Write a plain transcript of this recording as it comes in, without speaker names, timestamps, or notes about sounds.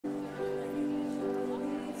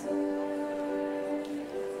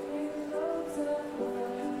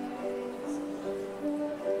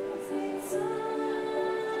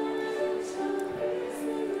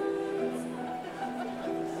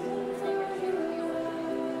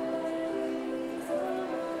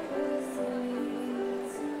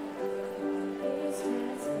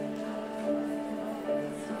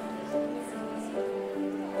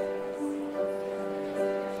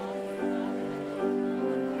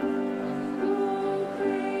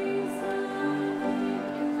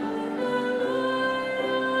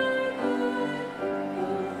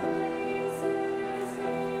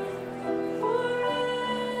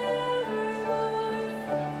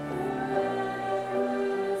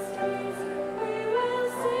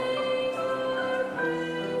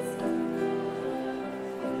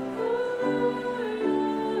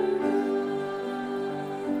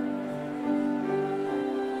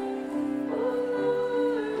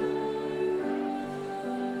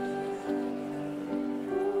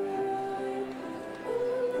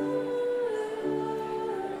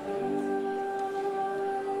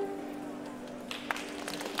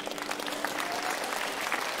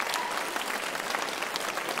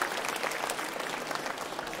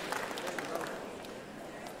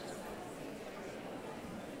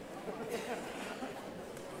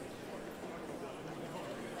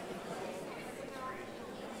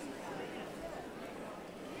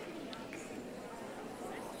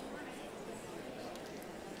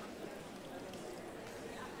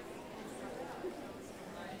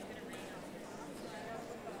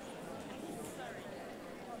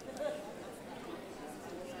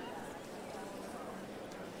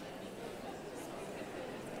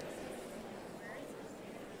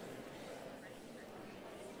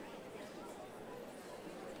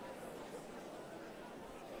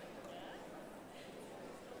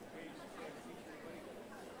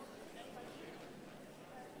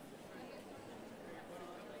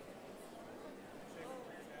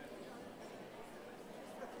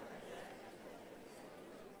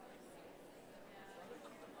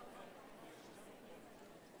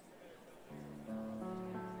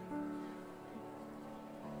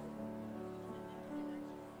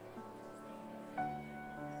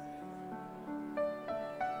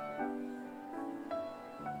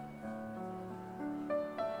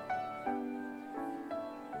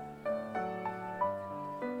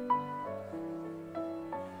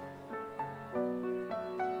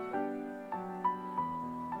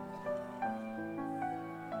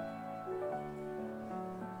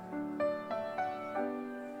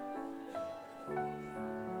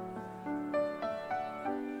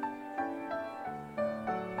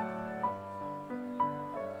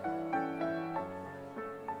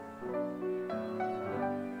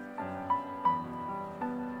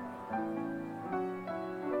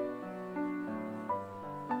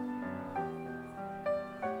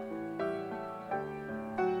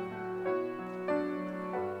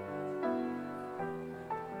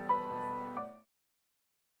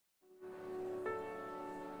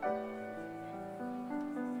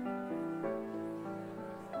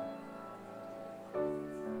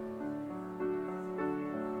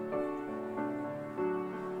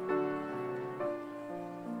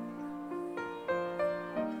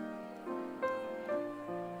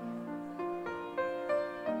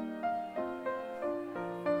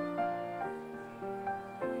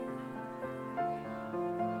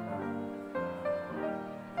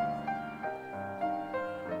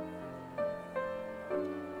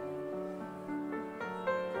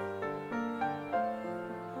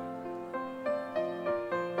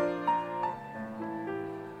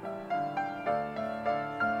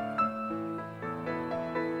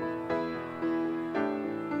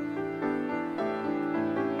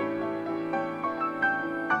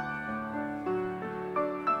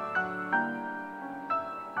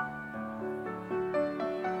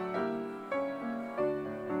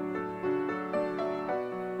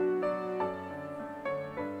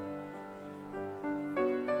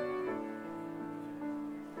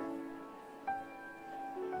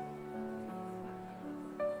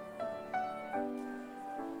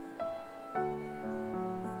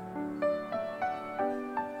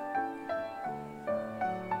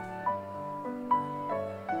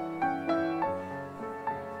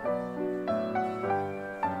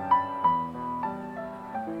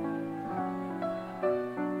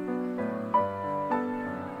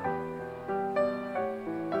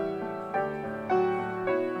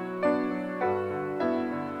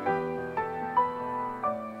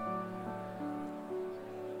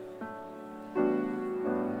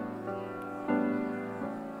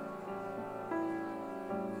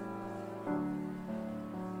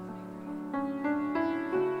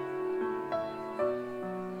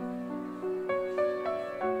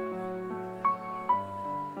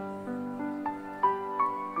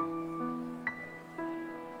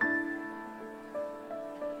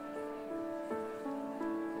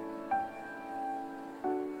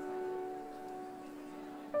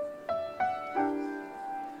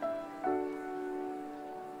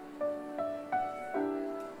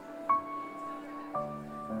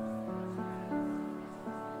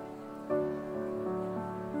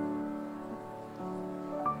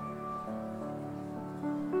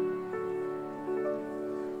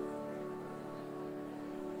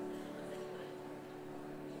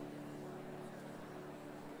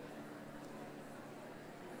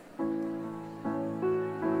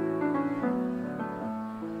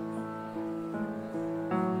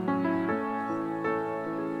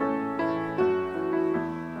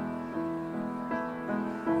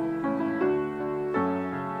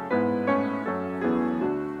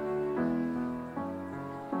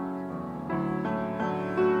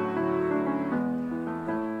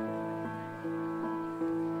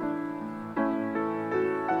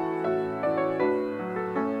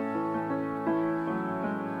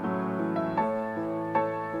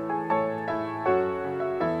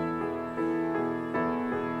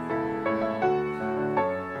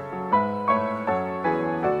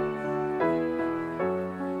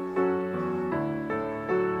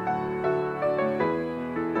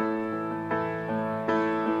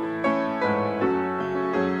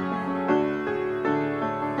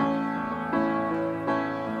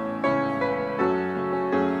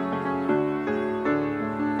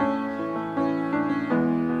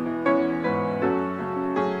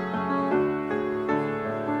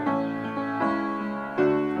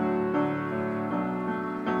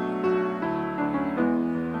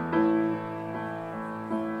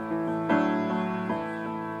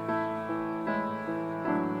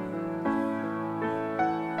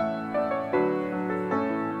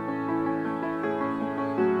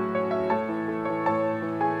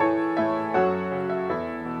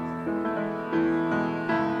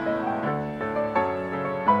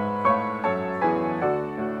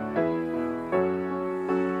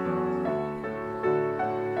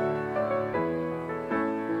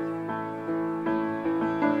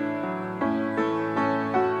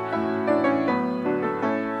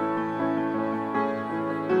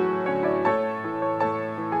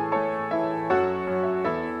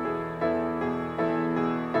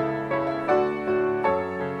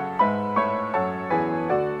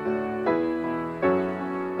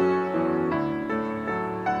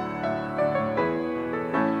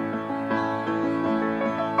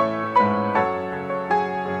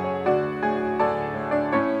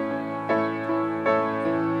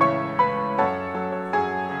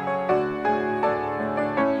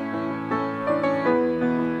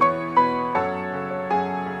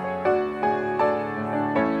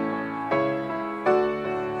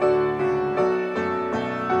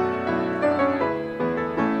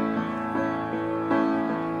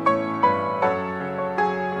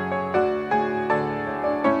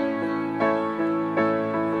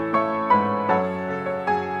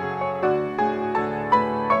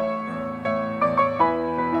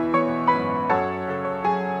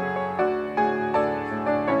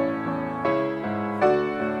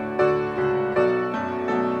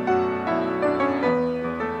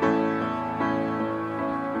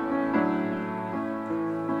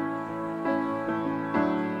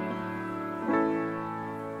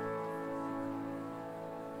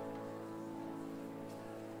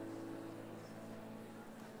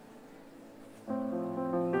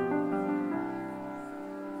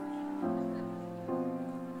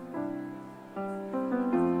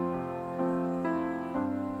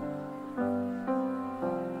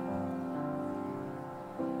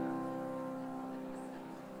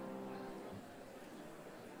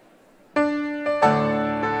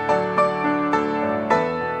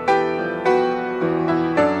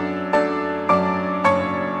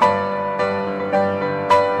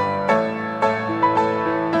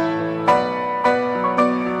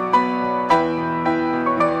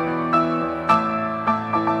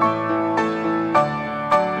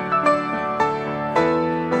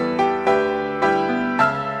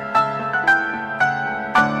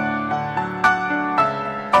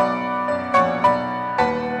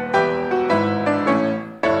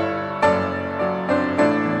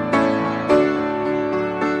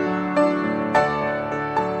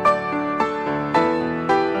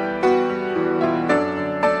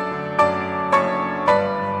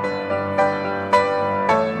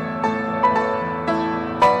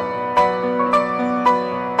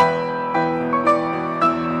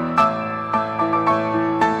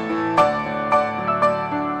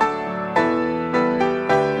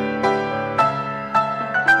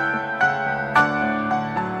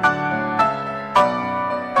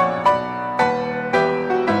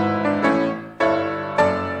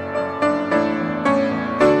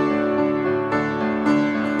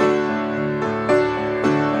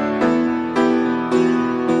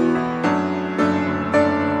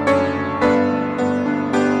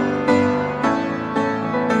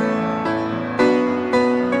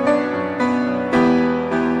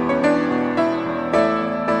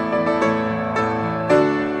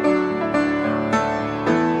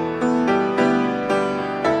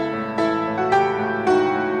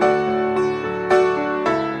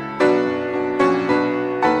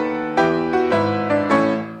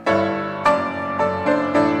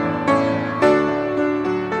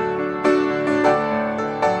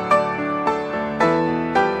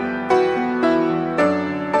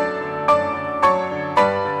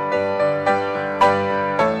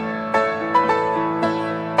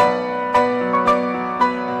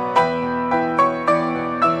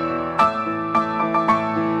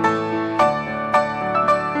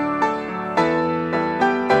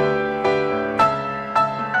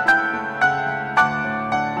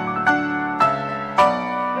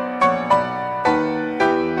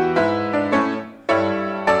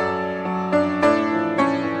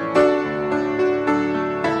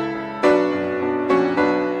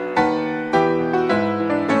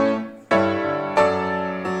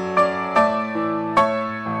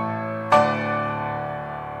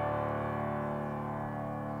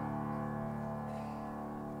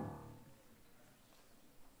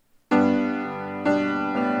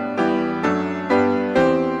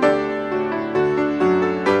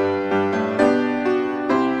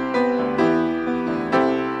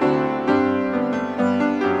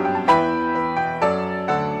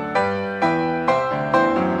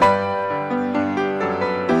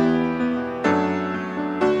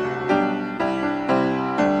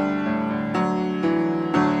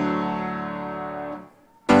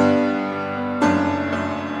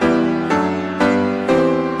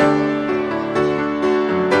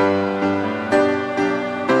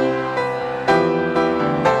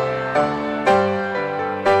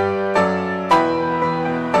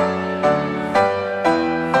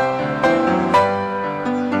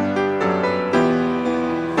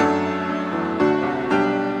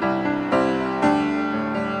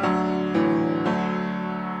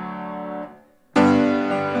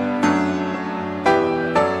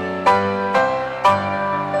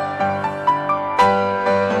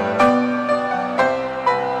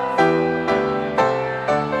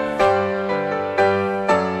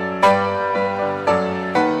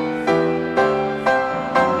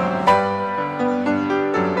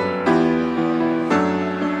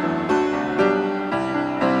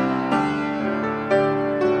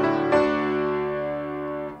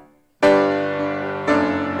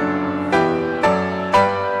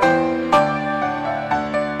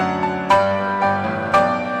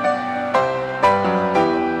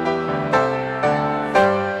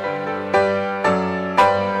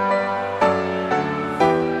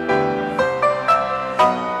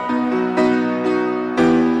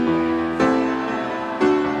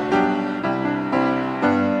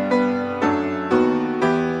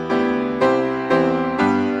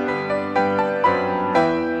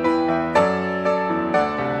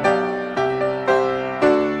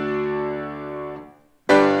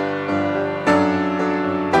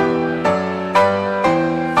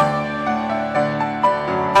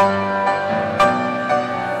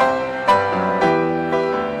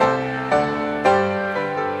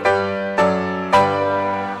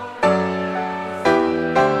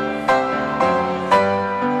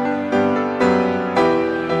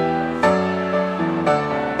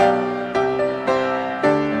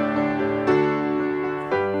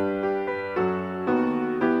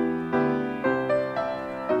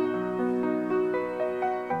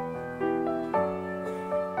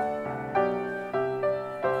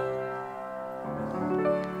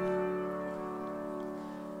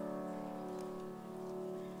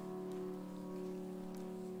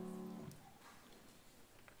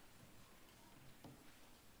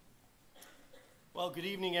Well, good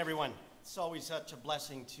evening, everyone. It's always such a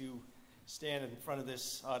blessing to stand in front of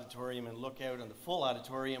this auditorium and look out on the full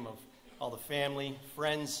auditorium of all the family,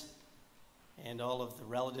 friends, and all of the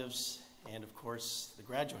relatives, and of course, the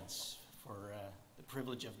graduates for the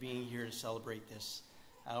privilege of being here to celebrate this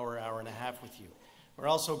hour and a half with you. We're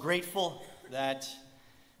also grateful that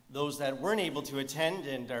those that weren't able to attend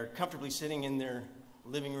and are comfortably sitting in their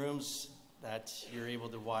living rooms, that you're able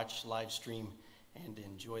to watch live stream and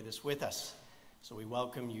enjoy this with us. So we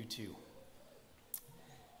welcome you too.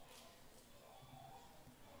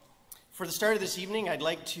 For the start of this evening, I'd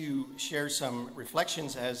like to share some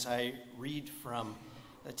reflections as I read from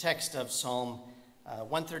the text of Psalm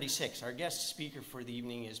 136. Our guest speaker for the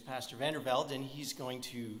evening is Pastor Vanderveld, and he's going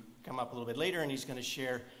to come up a little bit later, and he's going to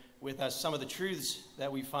share with us some of the truths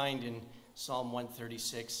that we find in Psalm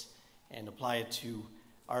 136 and apply it to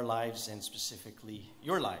our lives and specifically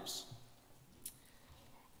your lives.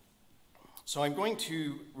 So I'm going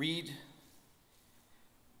to read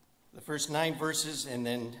the first 9 verses and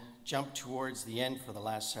then jump towards the end for the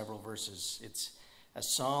last several verses. It's a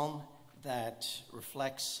psalm that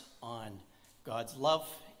reflects on God's love,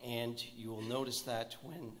 and you will notice that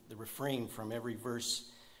when the refrain from every verse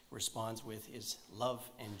responds with is love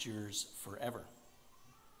endures forever.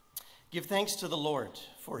 Give thanks to the Lord,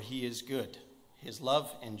 for he is good. His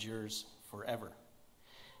love endures forever.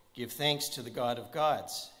 Give thanks to the God of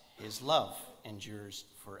gods. His love endures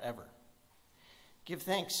forever. Give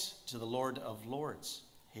thanks to the Lord of lords.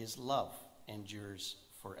 His love endures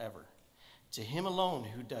forever. To him alone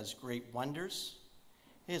who does great wonders,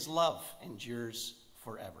 his love endures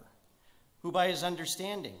forever. Who by his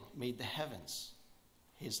understanding made the heavens,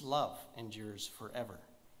 his love endures forever.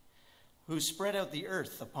 Who spread out the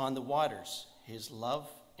earth upon the waters, his love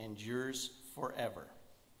endures forever.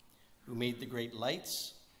 Who made the great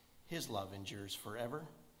lights, his love endures forever.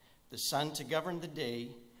 The sun to govern the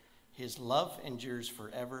day, his love endures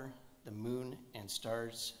forever. The moon and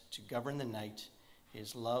stars to govern the night,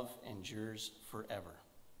 his love endures forever.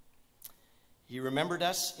 He remembered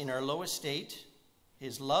us in our low estate,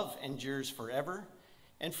 his love endures forever,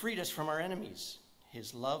 and freed us from our enemies.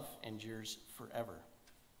 His love endures forever.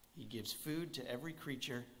 He gives food to every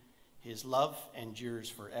creature. His love endures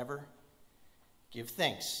forever. Give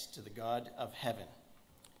thanks to the God of heaven.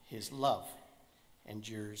 His love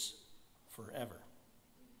endures forever.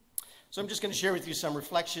 So I'm just going to share with you some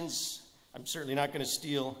reflections. I'm certainly not going to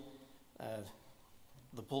steal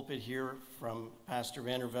the pulpit here from Pastor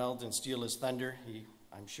Vanderveld and steal his thunder.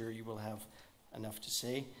 I'm sure you will have enough to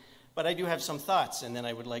say. But I do have some thoughts, and then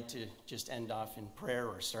I would like to just end off in prayer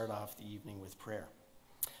or start off the evening with prayer.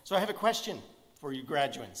 So I have a question for you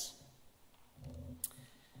graduates.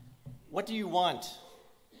 What do you want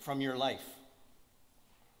from your life?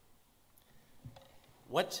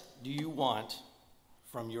 What do you want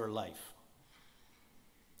from your life?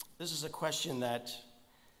 This is a question that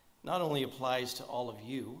not only applies to all of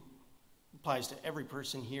you, it applies to every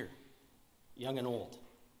person here, young and old.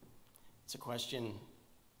 It's a question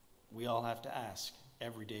we all have to ask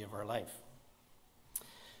every day of our life.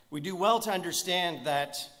 We do well to understand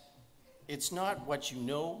that it's not what you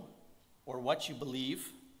know or what you believe,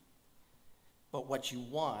 but what you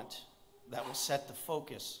want that will set the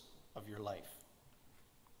focus of your life.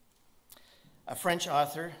 A French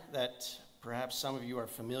author that perhaps some of you are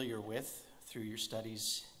familiar with through your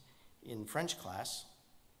studies in French class,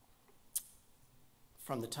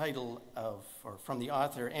 from the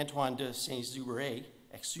author Antoine de Saint-Exupéry,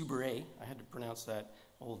 I had to pronounce that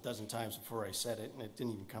a whole dozen times before I said it, and it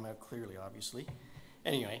didn't even come out clearly, obviously.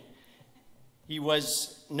 Anyway, he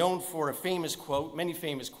was known for a famous quote, many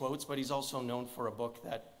famous quotes, but he's also known for a book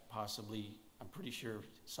that possibly, I'm pretty sure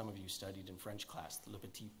some of you studied in French class, Le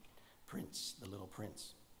Petit Prince, The Little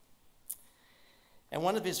Prince. And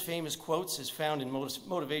one of his famous quotes is found in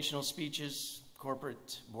motivational speeches,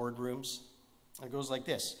 corporate boardrooms. It goes like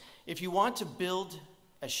this: if you want to build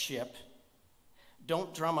a ship,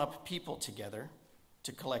 don't drum up people together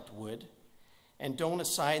to collect wood, and don't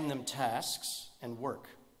assign them tasks and work,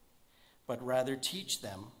 but rather teach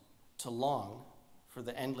them to long for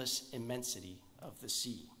the endless immensity of the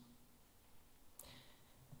sea.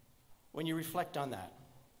 When you reflect on that,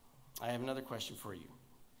 I have another question for you.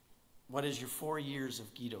 What has your 4 years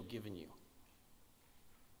of Guido given you?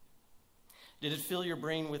 Did it fill your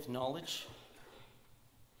brain with knowledge?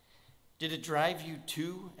 Did it drive you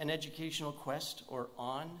to an educational quest or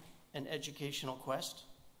on an educational quest?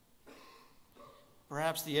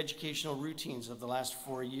 Perhaps the educational routines of the last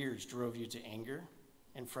 4 years drove you to anger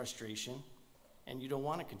and frustration, and you don't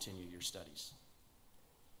want to continue your studies.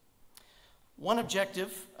 One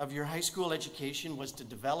objective of your high school education was to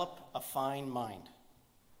develop a fine mind.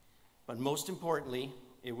 But most importantly,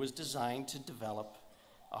 it was designed to develop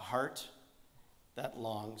a heart that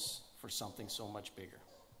longs for something so much bigger.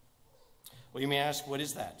 Well, you may ask, what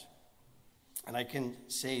is that? And I can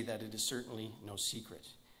say that it is certainly no secret,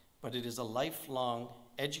 but it is a lifelong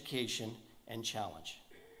education and challenge.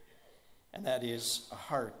 And that is a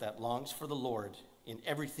heart that longs for the Lord in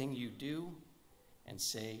everything you do and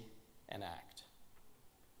say and act.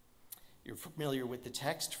 You're familiar with the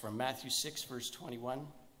text from Matthew 6, verse 21.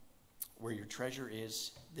 Where your treasure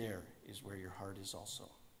is, there is where your heart is also.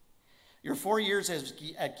 Your 4 years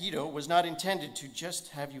at Guido was not intended to just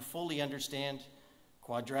have you fully understand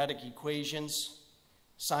quadratic equations,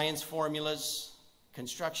 science formulas,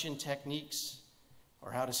 construction techniques,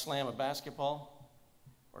 or how to slam a basketball,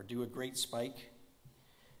 or do a great spike.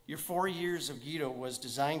 Your 4 years of Guido was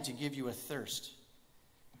designed to give you a thirst,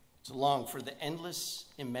 to long for the endless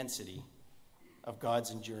immensity of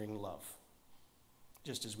God's enduring love,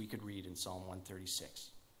 just as we could read in Psalm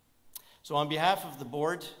 136. So on behalf of the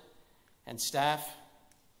board and staff,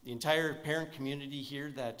 the entire parent community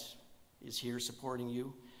here that is here supporting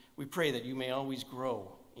you, we pray that you may always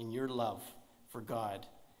grow in your love for God,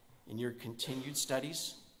 in your continued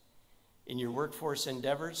studies, in your workforce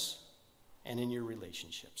endeavors, and in your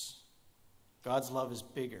relationships. God's love is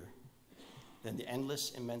bigger than the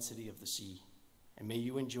endless immensity of the sea, and may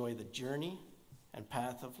you enjoy the journey and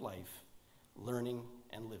path of life, learning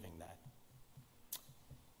and living that.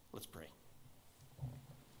 Let's pray.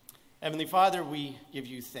 Heavenly Father, we give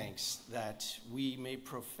you thanks that we may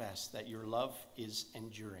profess that your love is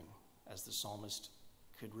enduring, as the psalmist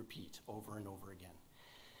could repeat over and over again.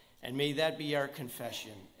 And may that be our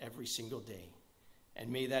confession every single day.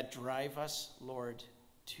 And may that drive us, Lord,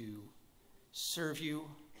 to serve you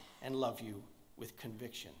and love you with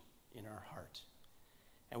conviction in our heart.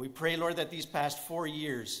 And we pray, Lord, that these past 4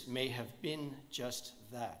 years may have been just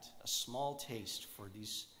that, a small taste for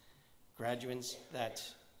these graduates, that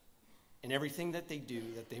in everything that they do,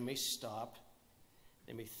 that they may stop,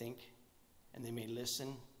 they may think, and they may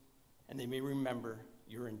listen, and they may remember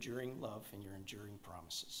your enduring love and your enduring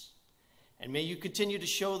promises. And may you continue to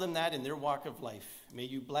show them that in their walk of life. May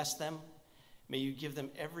you bless them. May you give them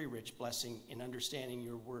every rich blessing in understanding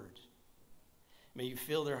your word. May you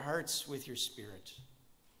fill their hearts with your spirit.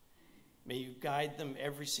 May you guide them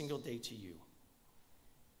every single day to you.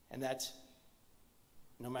 And that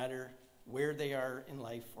no matter where they are in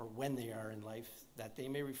life or when they are in life, that they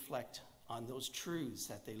may reflect on those truths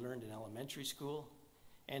that they learned in elementary school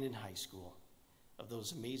and in high school, of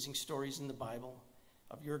those amazing stories in the Bible,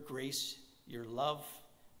 of your grace, your love,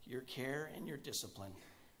 your care, and your discipline,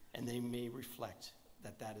 and they may reflect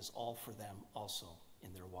that that is all for them also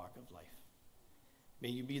in their walk of life. May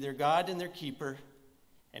you be their God and their keeper,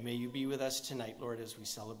 and may you be with us tonight, Lord, as we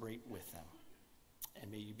celebrate with them.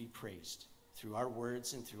 And may you be praised through our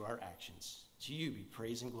words and through our actions. To you be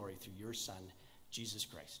praise and glory through your Son, Jesus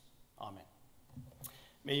Christ. Amen.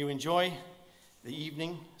 May you enjoy the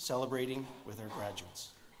evening celebrating with our graduates.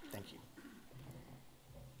 Thank you.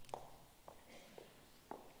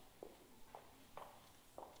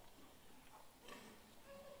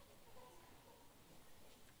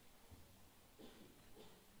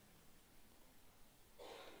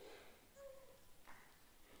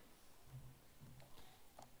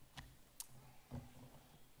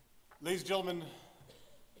 Ladies and gentlemen,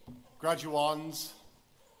 graduands.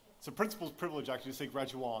 It's a principal's privilege actually to say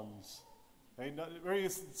graduands. Right?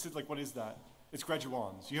 Like, what is that? It's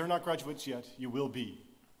graduands. You're not graduates yet, you will be.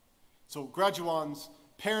 So graduands,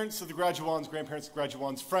 parents of the graduands, grandparents of the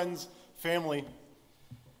graduands, friends, family.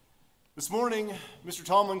 This morning, Mr.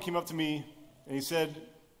 Tomlin came up to me and he said,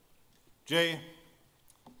 Jay,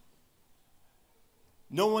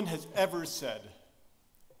 no one has ever said,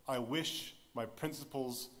 I wish my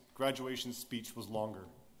principal's graduation speech was longer.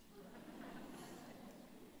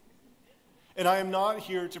 And I am not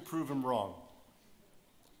here to prove him wrong.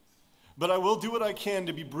 But I will do what I can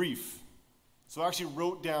to be brief. So I actually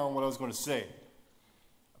wrote down what I was going to say.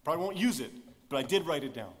 I probably won't use it, but I did write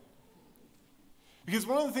it down. Because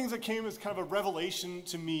one of the things that came as kind of a revelation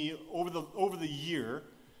to me over the year,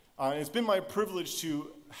 and it's been my privilege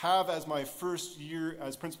to have as my first year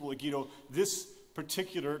as principal at Guido this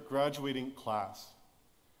particular graduating class.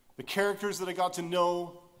 The characters that I got to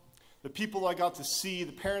know, the people I got to see,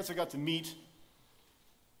 the parents I got to meet.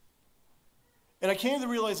 And I came to the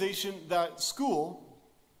realization that school,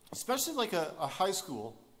 especially like a high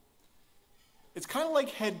school, it's kind of like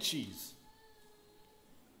head cheese.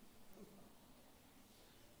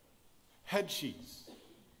 Head cheese.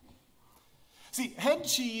 See, head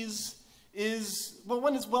cheese is, well,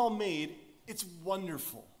 when it's well made, it's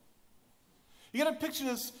wonderful. You got to picture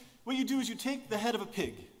this. What you do is you take the head of a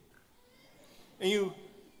pig, and you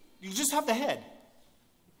just have the head.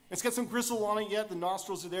 It's got some gristle on it yet. The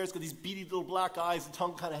nostrils are there. It's got these beady little black eyes, the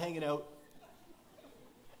tongue kind of hanging out.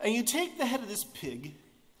 And you take the head of this pig,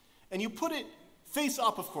 and you put it face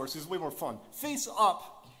up, of course. This is way more fun. Face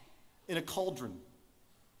up in a cauldron.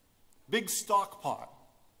 Big stock pot.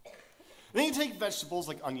 Then you take vegetables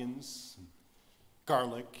like onions, and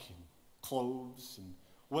garlic, and cloves, and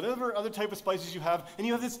whatever other type of spices you have, and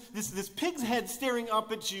you have this pig's head staring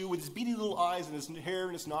up at you with his beady little eyes and his hair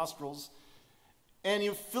and his nostrils, and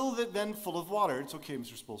you fill it then full of water. It's okay,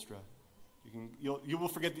 Mr. Spolstra. You will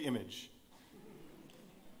forget the image.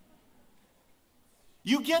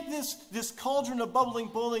 You get this cauldron of bubbling,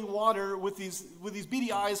 boiling water with these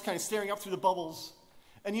beady eyes kind of staring up through the bubbles,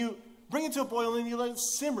 and you bring it to a boil and you let it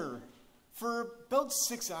simmer for about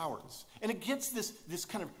 6 hours. And it gets this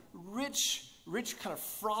kind of rich kind of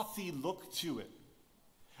frothy look to it.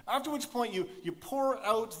 After which point you pour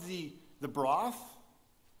out the broth,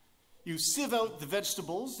 you sieve out the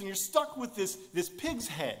vegetables, and you're stuck with this pig's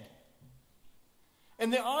head.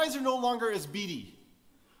 And the eyes are no longer as beady.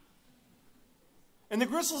 And the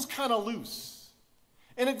gristle's kind of loose.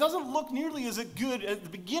 And it doesn't look nearly as good at the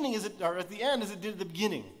beginning or at the end as it did at the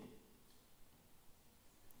beginning.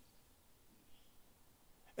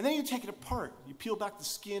 And then you take it apart. You peel back the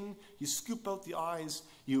skin, you scoop out the eyes,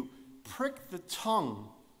 you prick the tongue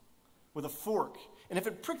with a fork. And if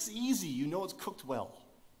it pricks easy, you know it's cooked well.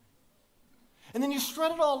 And then you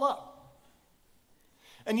shred it all up.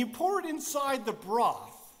 And you pour it inside the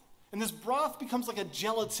broth. And this broth becomes like a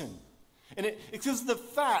gelatin. And because the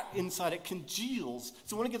fat inside it congeals,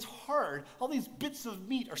 so when it gets hard, all these bits of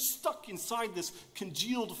meat are stuck inside this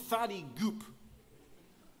congealed fatty goop.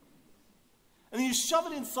 And then you shove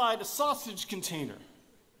it inside a sausage container.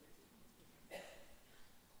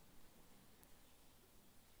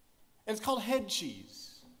 And it's called head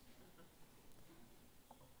cheese.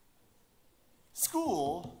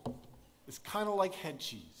 School is kind of like head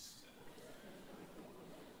cheese.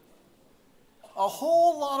 A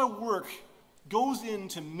whole lot of work goes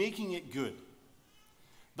into making it good,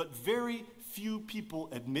 but very few people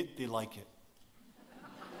admit they like it.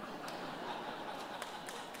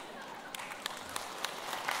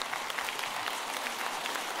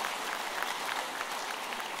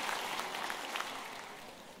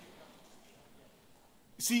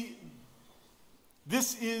 See,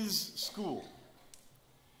 this is school.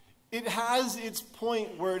 It has its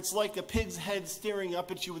point where it's like a pig's head staring up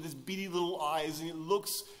at you with his beady little eyes, and it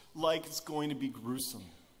looks like it's going to be gruesome.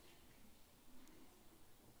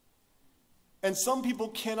 And some people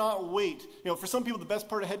cannot wait. For some people, the best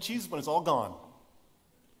part of head cheese is when it's all gone.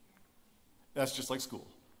 That's just like school.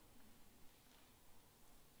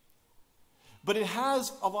 But it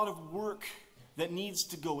has a lot of work that needs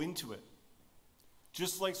to go into it.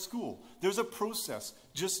 Just like school. There's a process,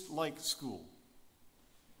 just like school.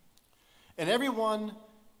 And everyone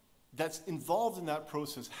that's involved in that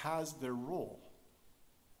process has their role.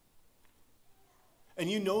 And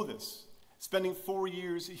you know this. Spending 4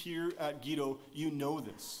 years here at Guido, you know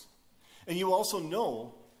this. And you also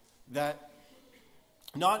know that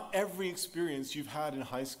not every experience you've had in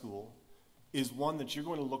high school is one that you're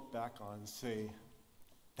going to look back on and say,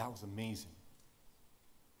 that was amazing.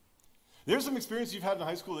 There's some experiences you've had in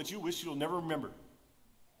high school that you wish you'll never remember.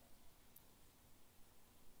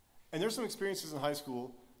 And there's some experiences in high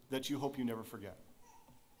school that you hope you never forget.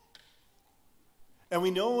 And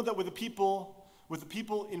we know that with the people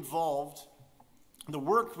involved, the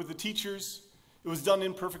work with the teachers, it was done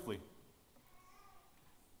imperfectly.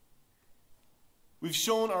 We've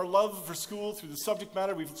shown our love for school through the subject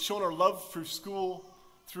matter. We've shown our love for school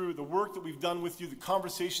through the work that we've done with you, the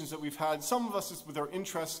conversations that we've had. Some of us is with our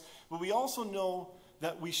interests, but we also know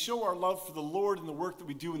that we show our love for the Lord and the work that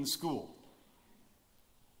we do in the school.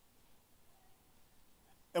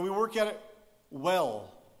 And we work at it well.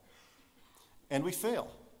 And we fail.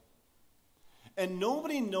 And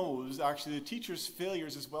nobody knows, actually, the teacher's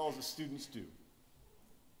failures as well as the students do.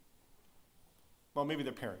 Well, maybe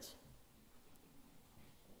their parents.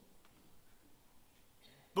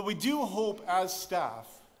 But we do hope as staff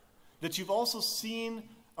that you've also seen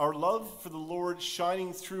our love for the Lord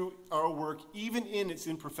shining through our work, even in its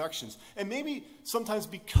imperfections. And maybe sometimes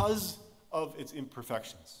because of its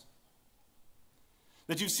imperfections.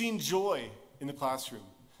 That you've seen joy in the classroom.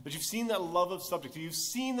 That you've seen that love of subject. That you've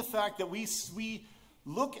seen the fact that we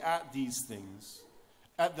look at these things,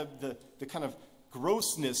 at the kind of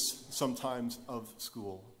grossness sometimes of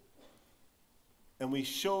school. And we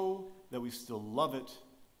show that we still love it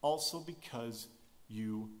also because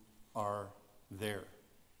you are there.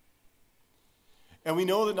 And we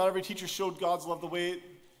know that not every teacher showed God's love the way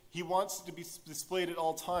he wants it to be displayed at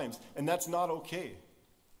all times, and that's not okay.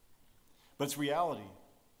 But it's reality.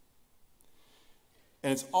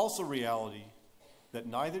 And it's also reality that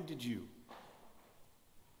neither did you.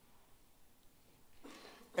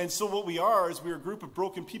 And so what we are is we're a group of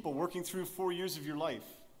broken people working through 4 years of your life.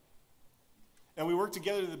 And we work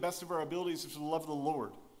together to the best of our abilities for the love of the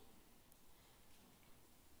Lord.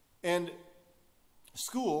 And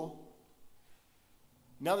school,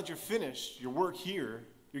 now that you're finished your work here,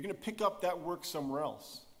 you're going to pick up that work somewhere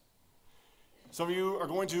else. Some of you are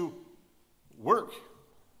going to work.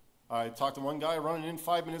 I talked to one guy running in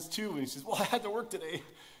 5 minutes too, and he says, well, I had to work today.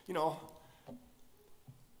 You know,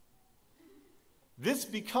 this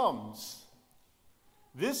becomes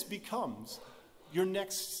your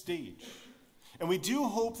next stage. And we do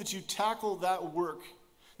hope that you tackle that work,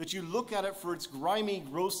 that you look at it for its grimy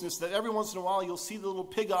grossness, that every once in a while you'll see the little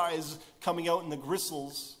pig eyes coming out in the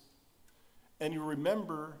gristles, and you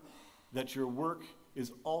remember that your work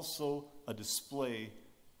is also a display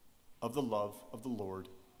of the love of the Lord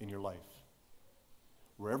in your life.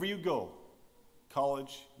 Wherever you go,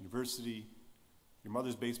 college, university, your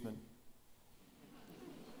mother's basement,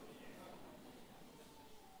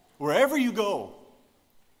 wherever you go,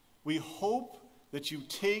 we hope that you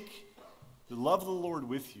take the love of the Lord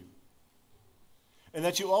with you. And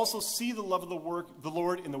that you also see the love of the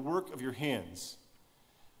Lord in the work of your hands.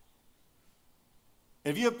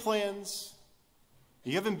 And if you have plans,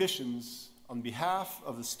 you have ambitions, on behalf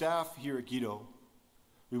of the staff here at Guido,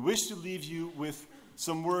 we wish to leave you with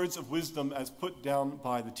some words of wisdom as put down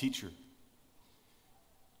by the teacher.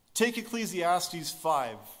 Take Ecclesiastes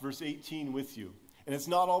 5, verse 18 with you. And it's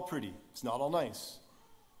not all pretty. It's not all nice.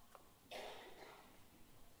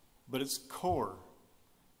 But it's core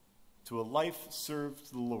to a life served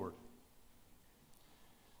to the Lord.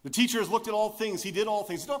 The teacher has looked at all things. He did all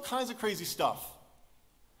things. He did all kinds of crazy stuff.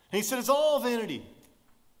 And he said it's all vanity.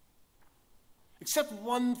 Except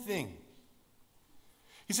one thing.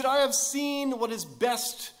 He said, I have seen what is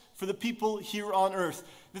best for the people here on earth,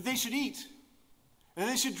 that they should eat, and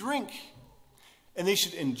they should drink, and they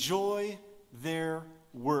should enjoy their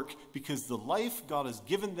work, because the life God has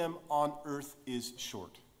given them on earth is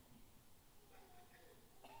short.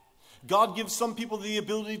 God gives some people the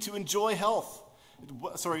ability to enjoy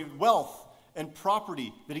wealth and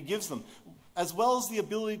property that he gives them, as well as the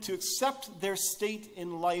ability to accept their state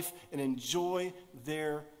in life and enjoy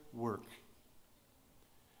their work.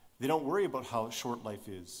 They don't worry about how short life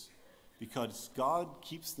is, because God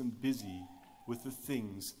keeps them busy with the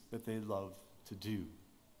things that they love to do.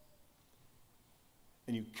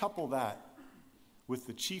 And you couple that with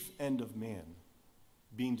the chief end of man,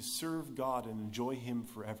 being to serve God and enjoy him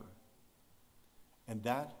forever. And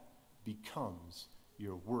that becomes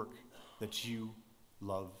your work that you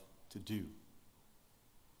love to do.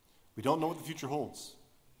 We don't know what the future holds,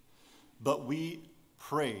 but we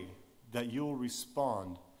pray that you'll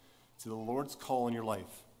respond to the Lord's call in your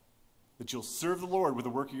life, that you'll serve the Lord with the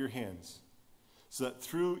work of your hands, so that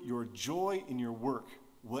through your joy in your work,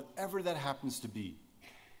 whatever that happens to be,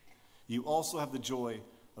 you also have the joy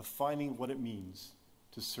of finding what it means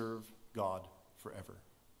to serve God forever.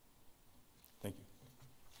 Thank you.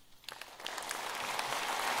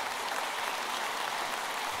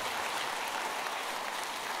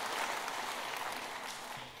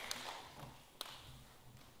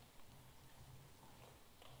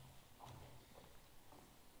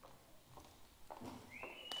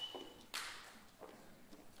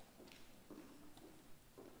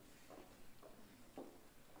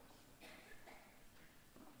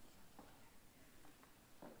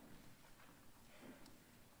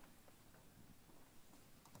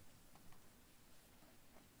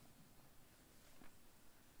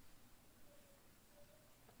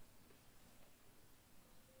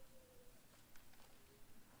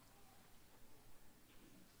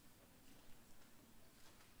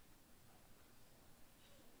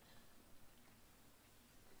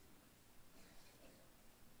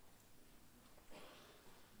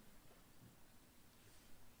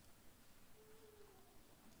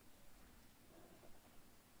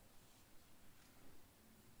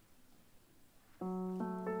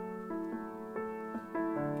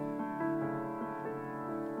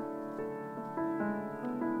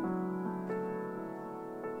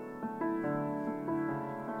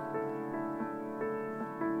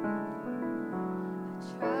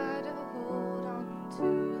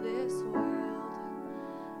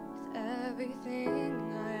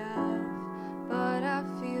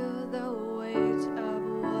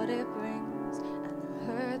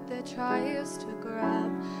 years to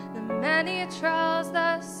grab, the many trials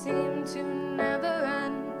that seem to never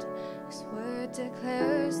end. His word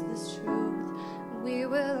declares this truth: we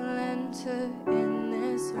will enter in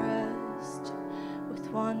this rest with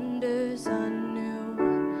wonders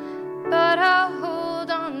anew. But I'll hold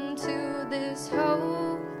on to this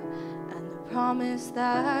hope and the promise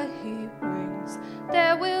that He brings.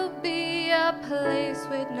 There will be a place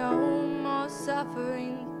with no more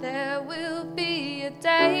suffering. There will be a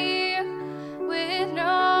day with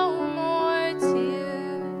no more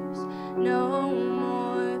tears, no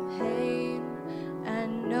more pain,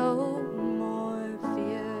 and no more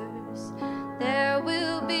fears. There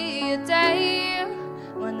will be a day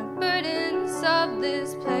when the burdens of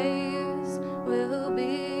this place will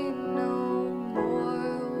be no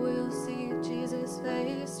more. We'll see Jesus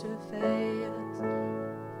face to face.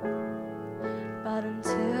 But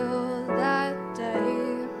until that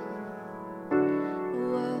day,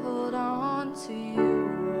 we'll hold on to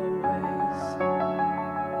you always.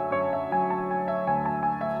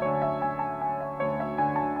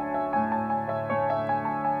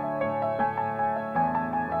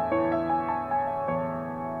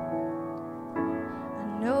 I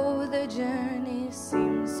know the journey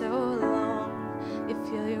seems so long, you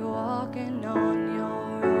feel you're walking on your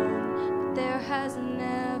own, but there has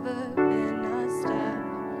never been a step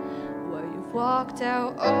where you've walked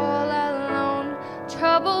out all alone.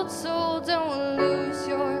 Troubled soul, don't lose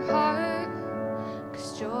your heart,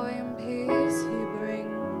 'cause joy and peace He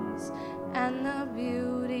brings, and the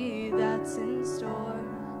beauty that's in store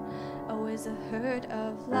always a hurt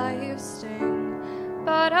of life's sting.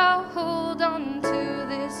 But I'll hold on to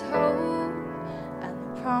this hope and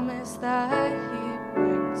the promise that He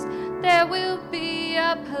brings. There will be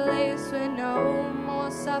a place with no more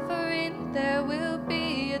suffering. There will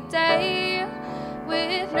be a day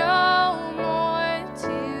with no more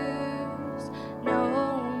tears, no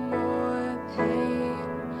more pain,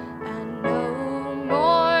 and no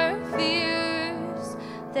more fears.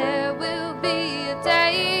 There will be a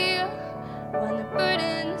day when the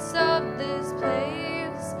burdens of this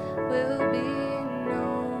place will be no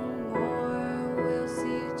more. We'll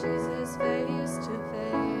see Jesus face to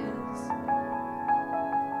face.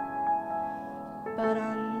 But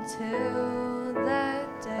until that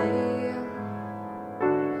day,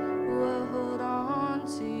 we'll hold on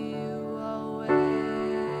to you always.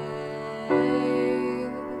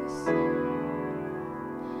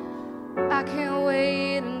 I can't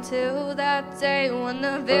wait until that day when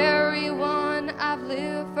the very one I've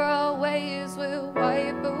lived for always will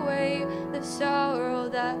wipe away the sorrow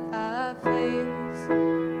that I face.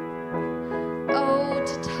 Oh,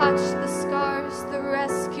 to touch the scars that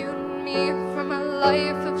rescued me from a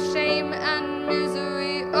life of shame and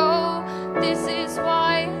misery. Oh, this is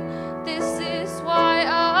why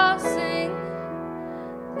I'll sing.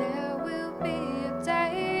 There will be a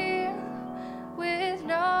day with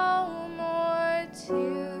no more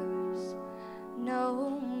tears,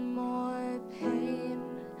 no more pain,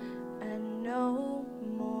 and no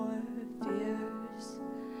more fears.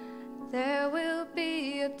 There will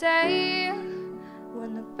be a day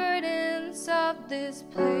when the burdens of this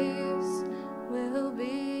place will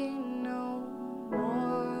be no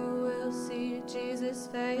more. We'll see Jesus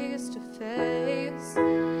face to face.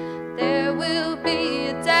 There will be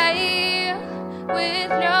a day with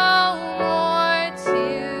no more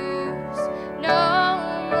tears, no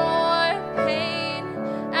more pain,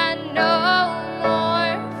 and no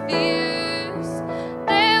more fears.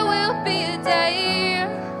 There will be a day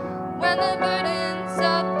when the burdens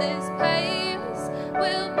of this place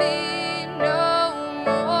will be no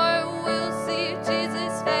more. We'll see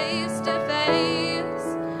Jesus face to face.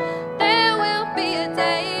 There will be a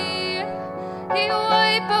day He'll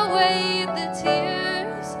wipe away the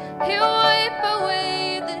tears. He'll wipe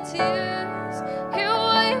away the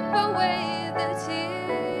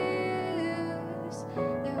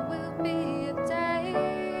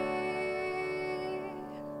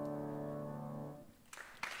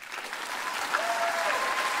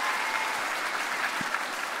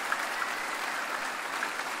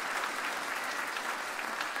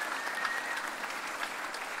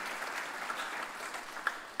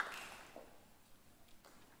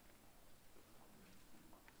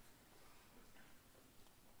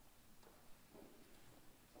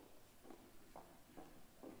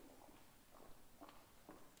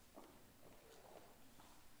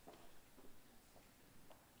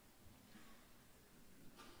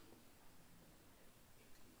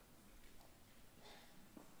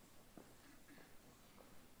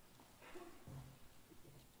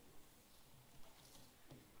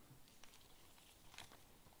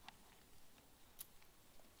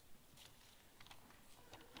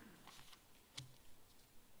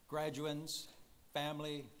graduands,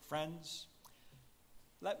 family, friends.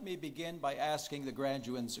 Let me begin by asking the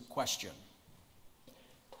graduands a question.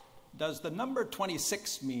 Does the number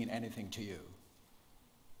 26 mean anything to you?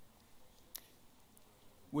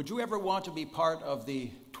 Would you ever want to be part of the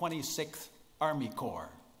 26th Army Corps?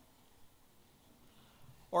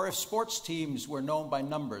 Or if sports teams were known by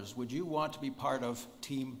numbers, would you want to be part of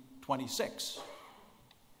Team 26?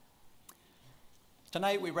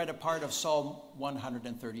 Tonight we read a part of Psalm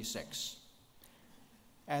 136.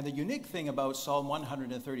 And the unique thing about Psalm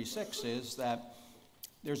 136 is that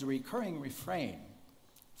there's a recurring refrain,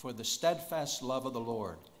 for the steadfast love of the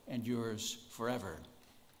Lord endures forever.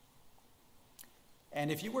 And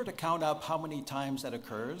if you were to count up how many times that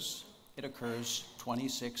occurs, it occurs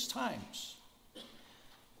 26 times.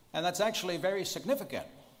 And that's actually very significant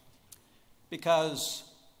because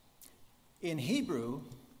in Hebrew,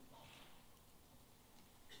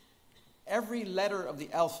 every letter of the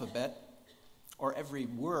alphabet or every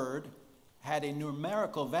word had a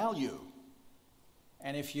numerical value.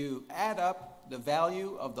 And if you add up the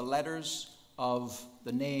value of the letters of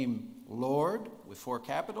the name Lord with 4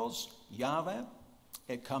 capitals, Yahweh,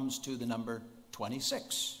 it comes to the number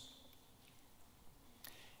 26.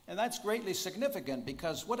 And that's greatly significant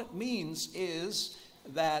because what it means is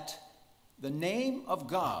that the name of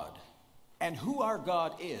God and who our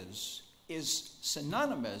God is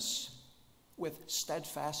synonymous with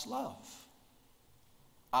steadfast love.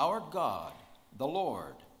 Our God, the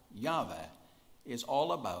Lord, Yahweh, is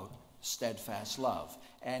all about steadfast love.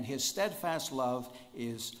 And his steadfast love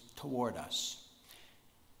is toward us.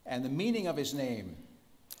 And the meaning of his name,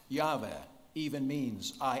 Yahweh, even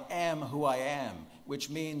means I am who I am, which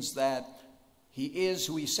means that he is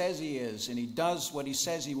who he says he is, and he does what he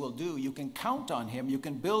says he will do. You can count on him. You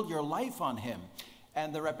can build your life on him.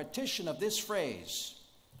 And the repetition of this phrase,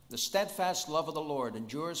 the steadfast love of the Lord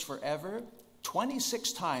endures forever,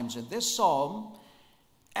 26 times in this psalm,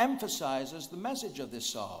 emphasizes the message of this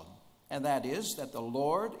psalm. And that is that the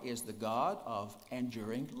Lord is the God of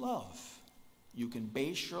enduring love. You can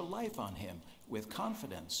base your life on him with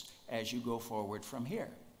confidence as you go forward from here.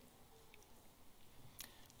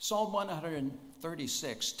 Psalm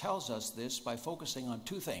 136 tells us this by focusing on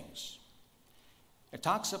 2 things. It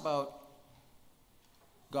talks about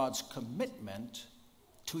God's commitment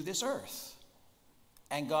to this earth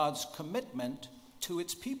and God's commitment to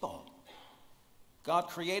its people. God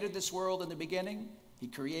created this world in the beginning. He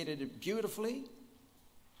created it beautifully.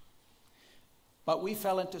 But we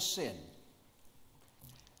fell into sin.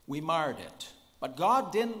 We marred it. But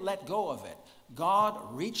God didn't let go of it. God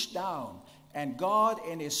reached down, and God,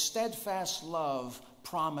 in his steadfast love,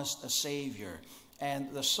 promised a Savior.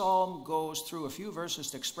 And the psalm goes through a few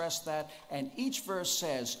verses to express that, and each verse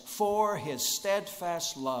says, for his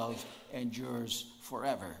steadfast love endures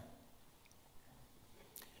forever.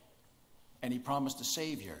 And he promised a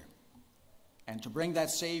Savior. And to bring that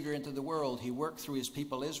Savior into the world, he worked through his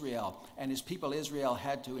people Israel. And his people Israel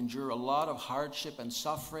had to endure a lot of hardship and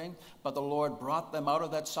suffering, but the Lord brought them out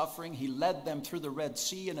of that suffering. He led them through the Red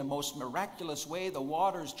Sea in a most miraculous way. The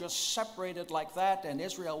waters just separated like that, and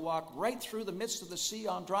Israel walked right through the midst of the sea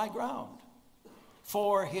on dry ground.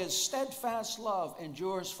 For his steadfast love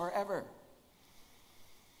endures forever.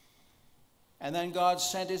 And then God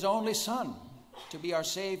sent his only Son to be our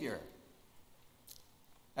Savior.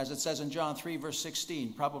 As it says in John 3, verse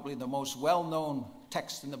 16, probably the most well-known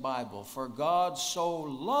text in the Bible, for God so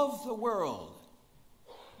loved the world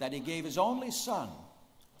that he gave his only Son,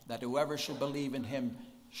 that whoever should believe in him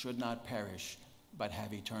should not perish, but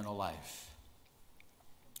have eternal life.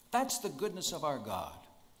 That's the goodness of our God.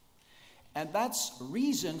 And that's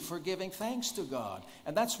reason for giving thanks to God.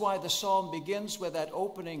 And that's why the psalm begins with that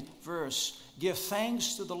opening verse, give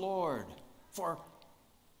thanks to the Lord, for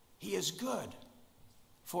he is good.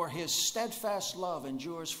 For his steadfast love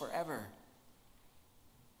endures forever.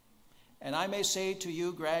 And I may say to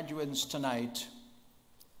you, graduates, tonight,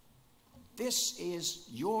 this is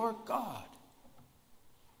your God.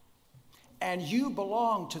 And you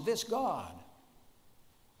belong to this God.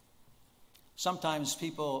 Sometimes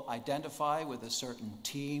people identify with a certain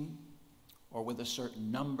team or with a certain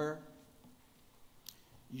number.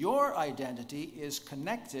 Your identity is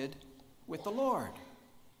connected with the Lord,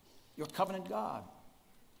 your covenant God.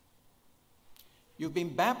 You've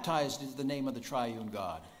been baptized into the name of the triune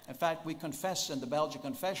God. In fact, we confess in the Belgian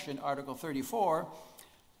Confession, Article 34,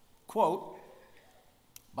 quote,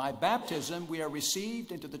 by baptism we are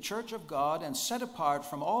received into the church of God and set apart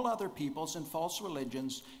from all other peoples and false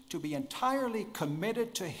religions to be entirely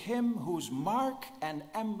committed to him whose mark and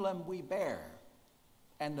emblem we bear.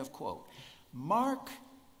 End of quote. Mark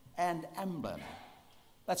and emblem.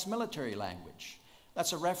 That's military language.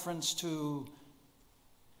 That's a reference to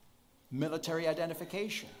military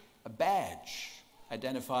identification, a badge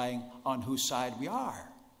identifying on whose side we are.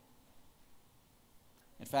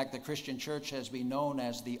 In fact, the Christian church has been known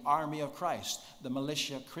as the army of Christ, the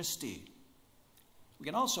militia Christi. We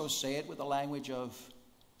can also say it with the language of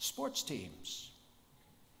sports teams.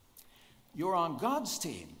 You're on God's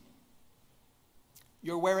team.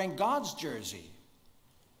 You're wearing God's jersey.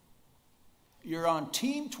 You're on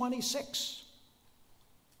Team 26.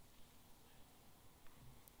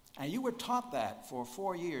 And you were taught that for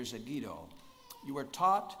 4 years at Guido. You were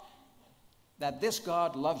taught that this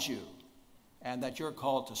God loves you and that you're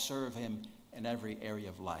called to serve him in every area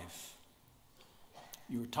of life.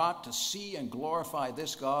 You were taught to see and glorify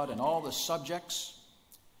this God in all the subjects.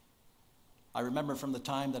 I remember from the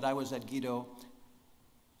time that I was at Guido,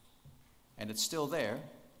 and it's still there,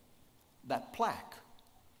 that plaque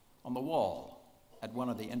on the wall at one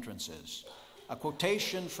of the entrances, a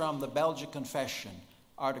quotation from the Belgian Confession,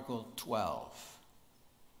 Article 12.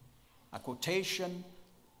 A quotation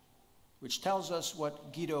which tells us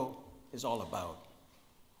what Guido is all about,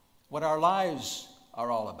 what our lives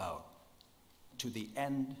are all about, to the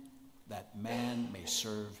end that man may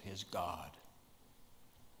serve his God.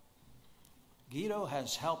 Guido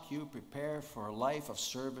has helped you prepare for a life of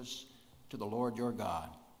service to the Lord your God.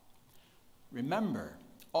 Remember,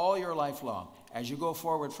 all your life long, as you go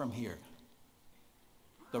forward from here,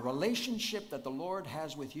 the relationship that the Lord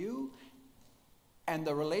has with you and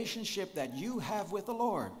the relationship that you have with the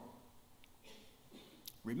Lord.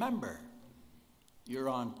 Remember, you're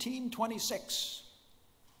on Team 26.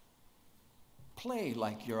 Play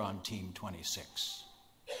like you're on Team 26.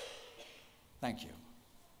 Thank you.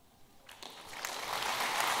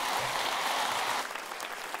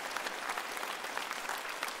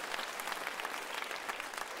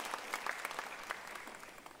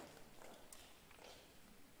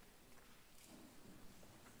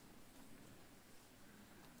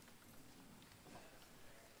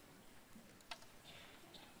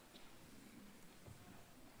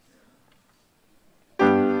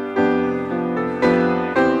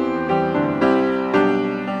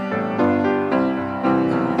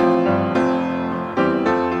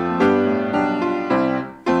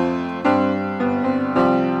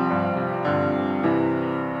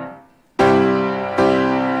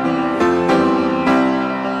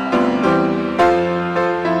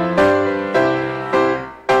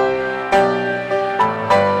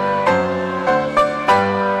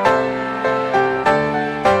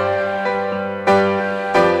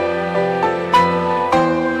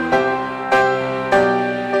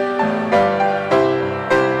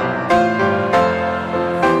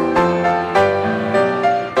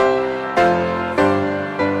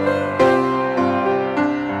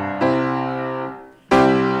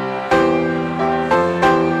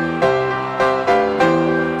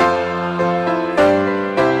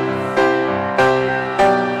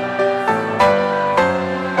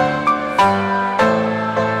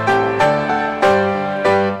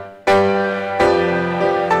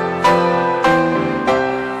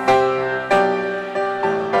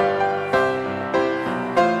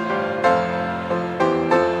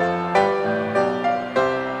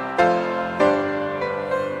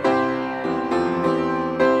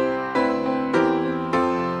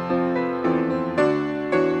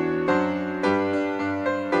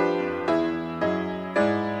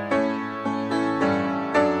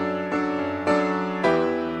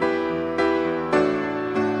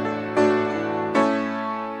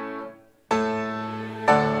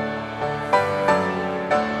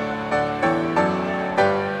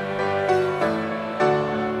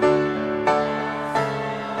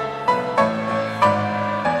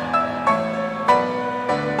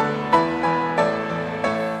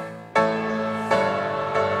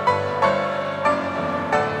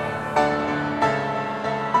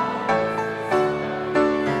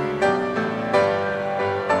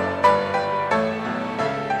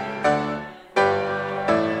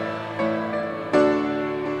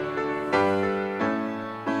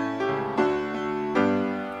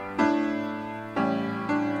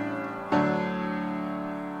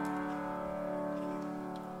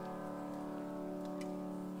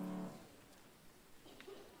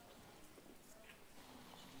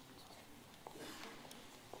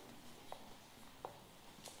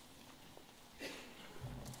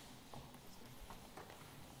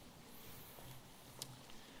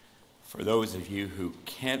 For those of you who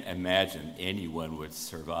can't imagine anyone would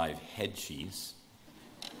survive head cheese,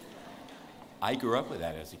 I grew up with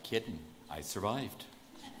that as a kid and I survived.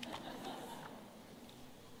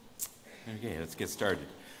 Okay, let's get started.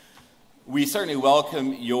 We certainly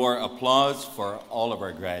welcome your applause for all of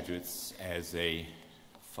our graduates as they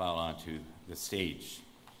file onto the stage.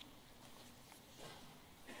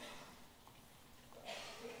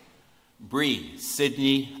 Bree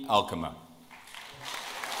Sydney Alkema.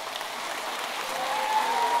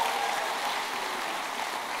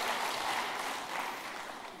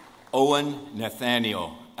 Owen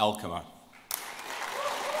Nathaniel Alkema.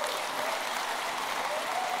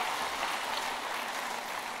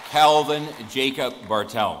 Calvin Jacob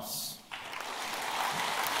Bartels.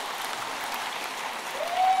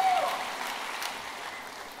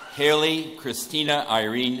 Haley Christina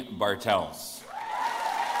Irene Bartels.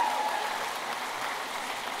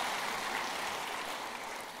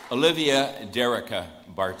 Olivia Derica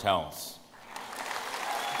Bartels.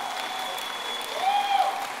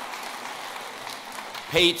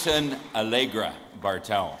 Peyton Allegra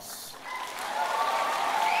Bartels.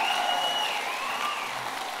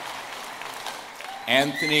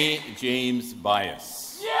 Anthony James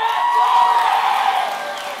Bias.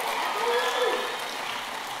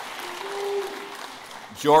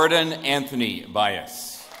 Jordan Anthony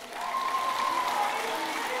Bias.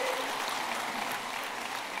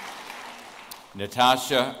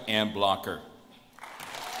 Natasha Ann Blocker.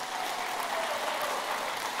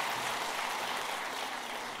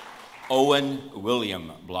 Owen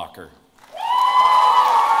William Blocker.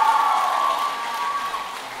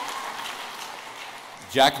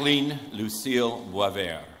 Jacqueline Lucille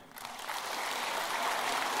Boisvert.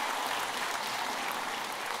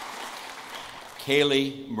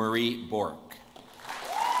 Kaylee Marie Bork.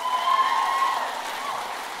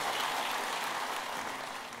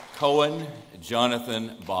 Cohen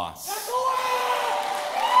Jonathan Boss.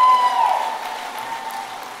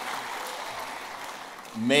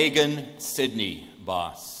 Megan Sidney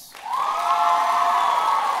Boss.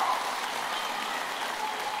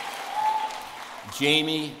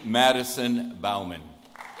 Jamie Madison Bauman.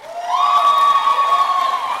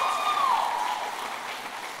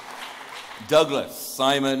 Douglas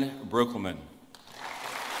Simon Brookelman.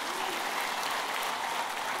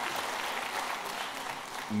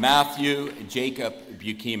 Matthew Jacob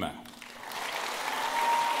Bukema.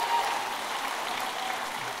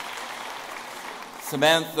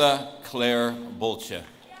 Samantha Claire Bolcha.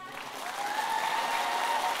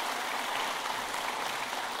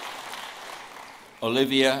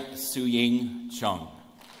 Olivia Suying Chung.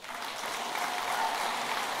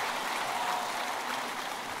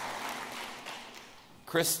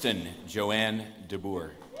 Kristen Joanne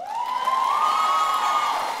DeBoer.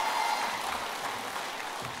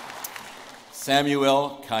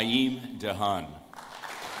 Samuel Kaim Dehan.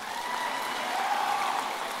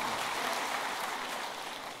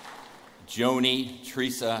 Joni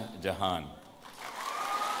Teresa Dehan.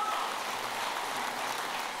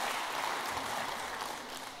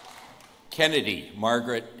 Kennedy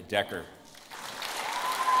Margaret Decker.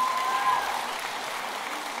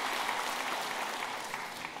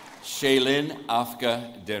 Shaylin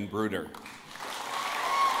Afka Den Bruder.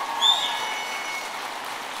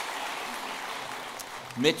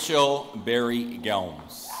 Mitchell Barry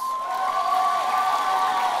Gelms.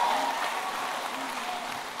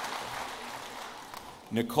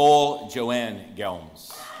 Nicole Joanne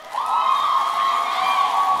Gelms.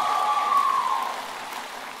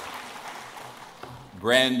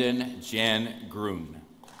 Brandon Jan Grun.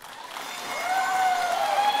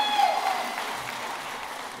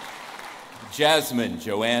 Jasmine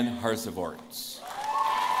Joanne Harsevorts.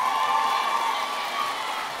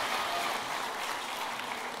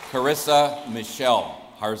 Carissa Michelle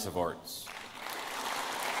Harsevorts.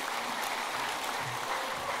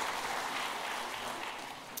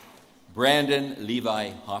 Brandon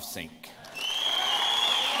Levi Hofsink.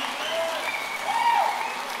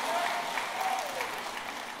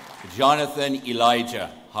 Jonathan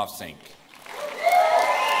Elijah Hofsink.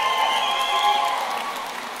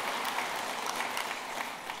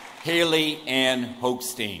 Haley Ann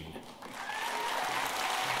Hochstein.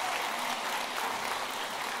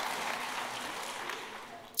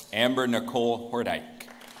 Amber Nicole Hordijk.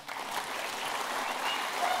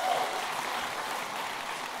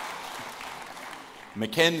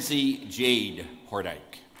 Mackenzie Jade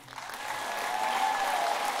Hordijk.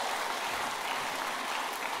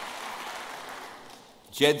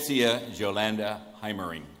 Jedzia Jolanda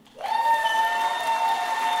Heimering.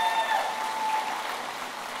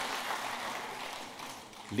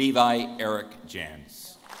 Levi Eric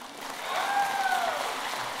Jans.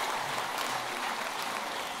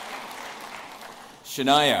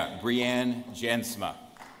 Shania Brianne Jansma.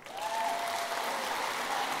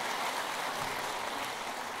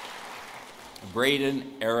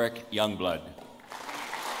 Braden Eric Youngblood.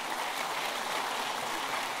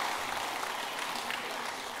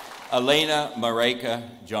 Elena Mareka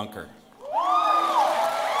Junker.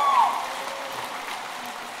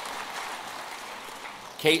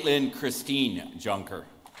 Caitlin Christine Junker.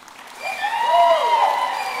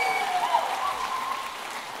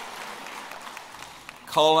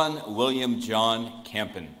 Colin William John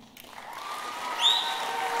Kempen.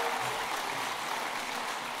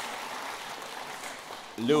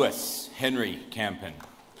 Louis Henry Campen.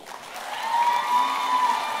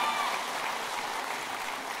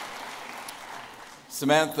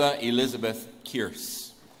 Samantha Elizabeth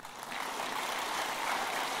Kearse.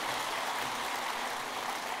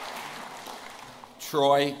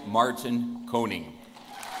 Troy Martin Koning.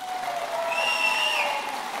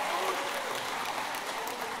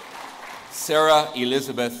 Sarah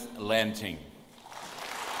Elizabeth Lanting.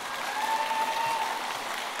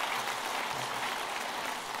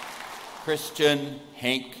 Christian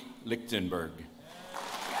Hank Lichtenberg.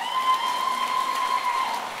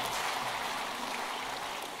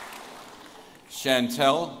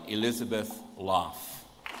 Chantel Elizabeth Loff.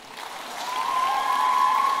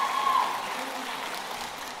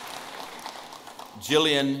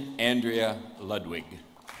 Jillian Andrea Ludwig.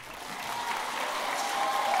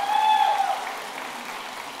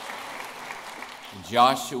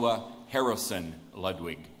 Joshua Harrison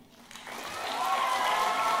Ludwig.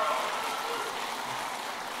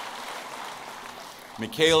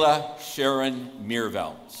 Michaela Sharon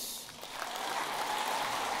Meervelds.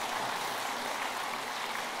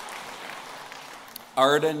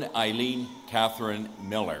 Arden Eileen Catherine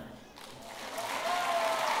Miller.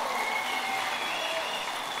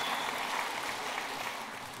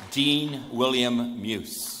 Dean William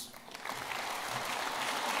Muse.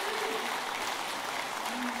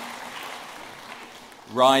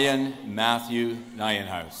 Ryan Matthew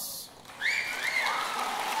Nienhuis.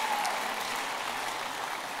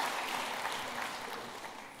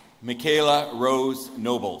 Michaela Rose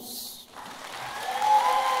Nobles.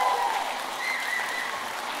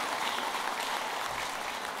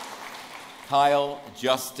 Kyle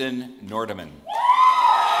Justin Nordeman.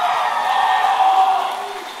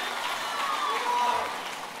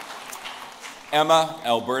 Emma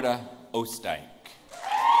Alberta Ostijk.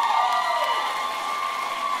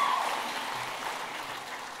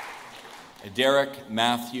 Derek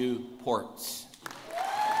Matthew Ports.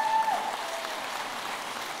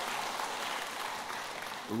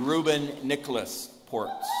 Ruben Nicholas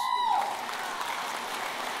Ports.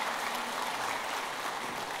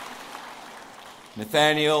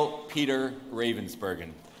 Nathaniel Peter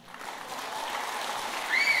Ravensbergen.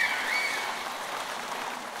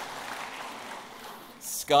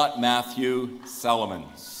 Scott Matthew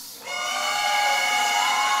Solomons.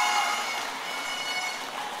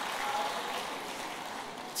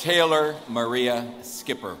 Taylor Maria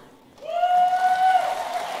Skipper.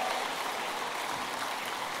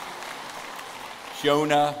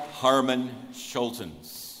 Jonah Harmon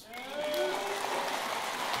Schultens.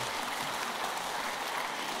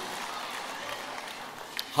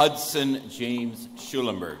 Hudson James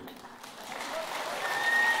Schulenberg.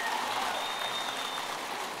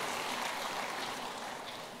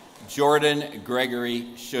 Jordan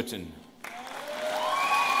Gregory Schutten.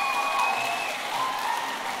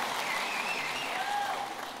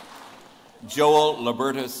 Joel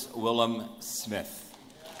Libertus Willem Smith.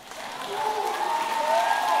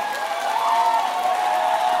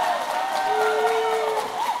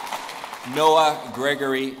 Noah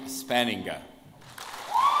Gregory Spanninga.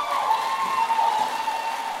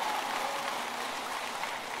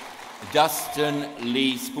 Dustin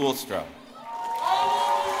Lee Spoolstra.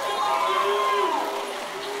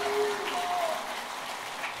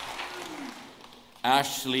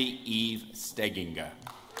 Ashley Eve Steginga.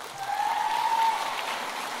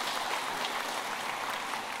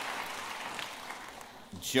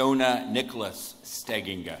 Jonah Nicholas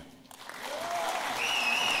Steginga.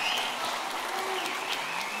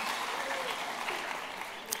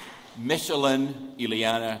 Michelin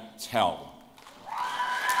Ileana Tell.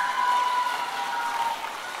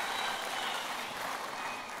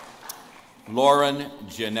 Lauren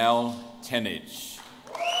Janelle Tenage.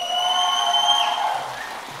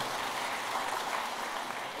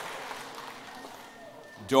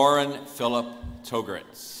 Doran Philip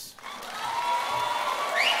Togeritz.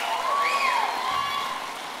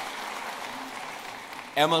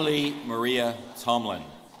 Emily Maria Tomlin.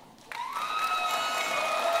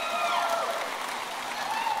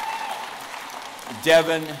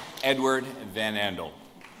 Devin Edward Van Andel.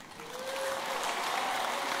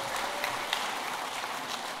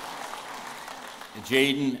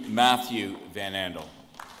 Jaden Matthew Van Andel.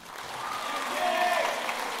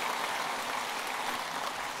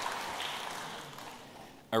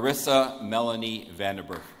 Arissa Melanie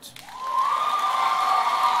Vanderbert.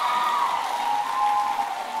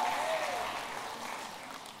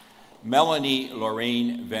 Melanie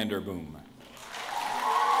Lorraine Vanderboom.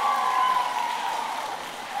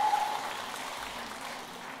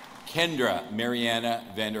 Kendra Mariana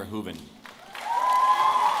Vanderhoeven.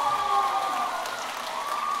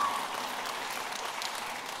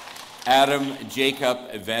 Adam Jacob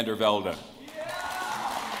Vandervelde.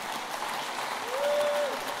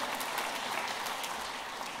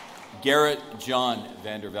 Garrett John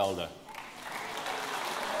Vandervelde.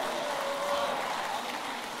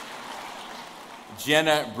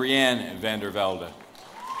 Jenna Brienne Vandervelde.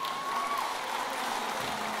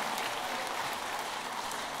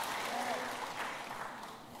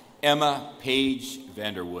 Emma Paige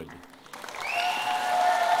Vanderwood.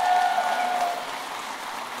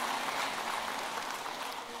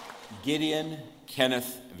 Gideon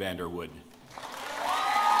Kenneth Vanderwood.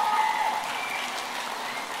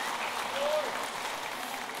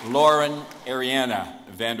 Lauren Ariana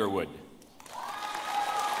Vanderwood.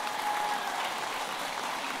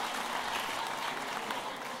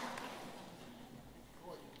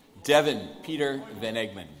 Devin Peter Van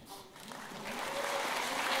Egmond.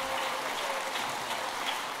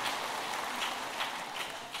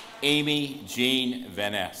 Amy Jean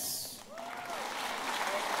Van Ness.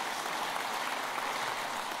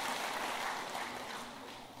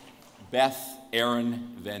 Beth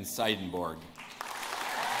Aaron Van Seidenborg.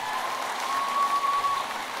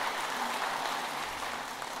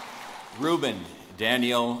 Ruben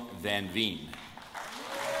Daniel Van Veen.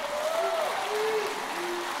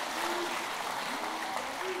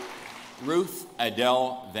 Ruth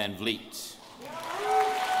Adele Van Vliet.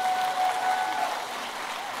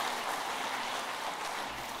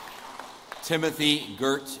 Timothy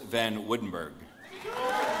Gert Van Woudenberg.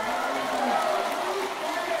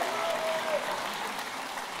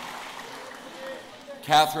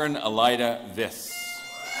 Catherine Elida Viss.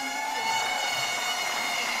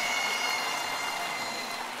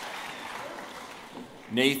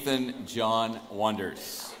 Nathan John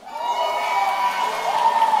Wonders.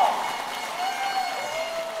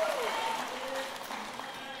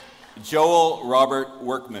 Joel Robert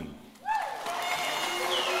Workman.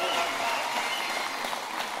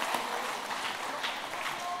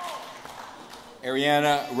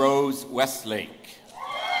 Ariana Rose Westlake.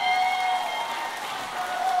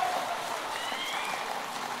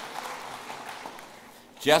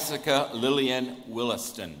 Jessica Lillian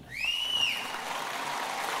Williston.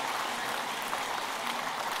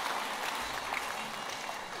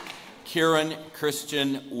 Kieran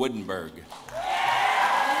Christian Woodenberg.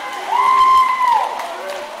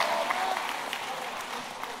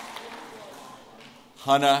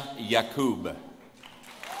 Hannah Yakub.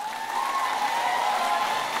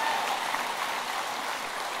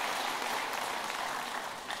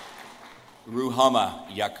 Ruhama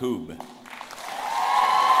Yakub.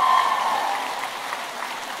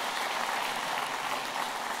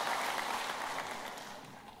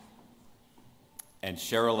 And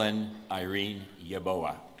Sherilyn Irene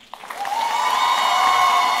Yaboa.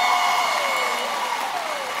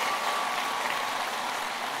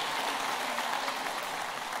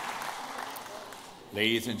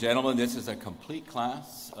 Ladies and gentlemen, this is a complete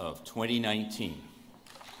class of 2019.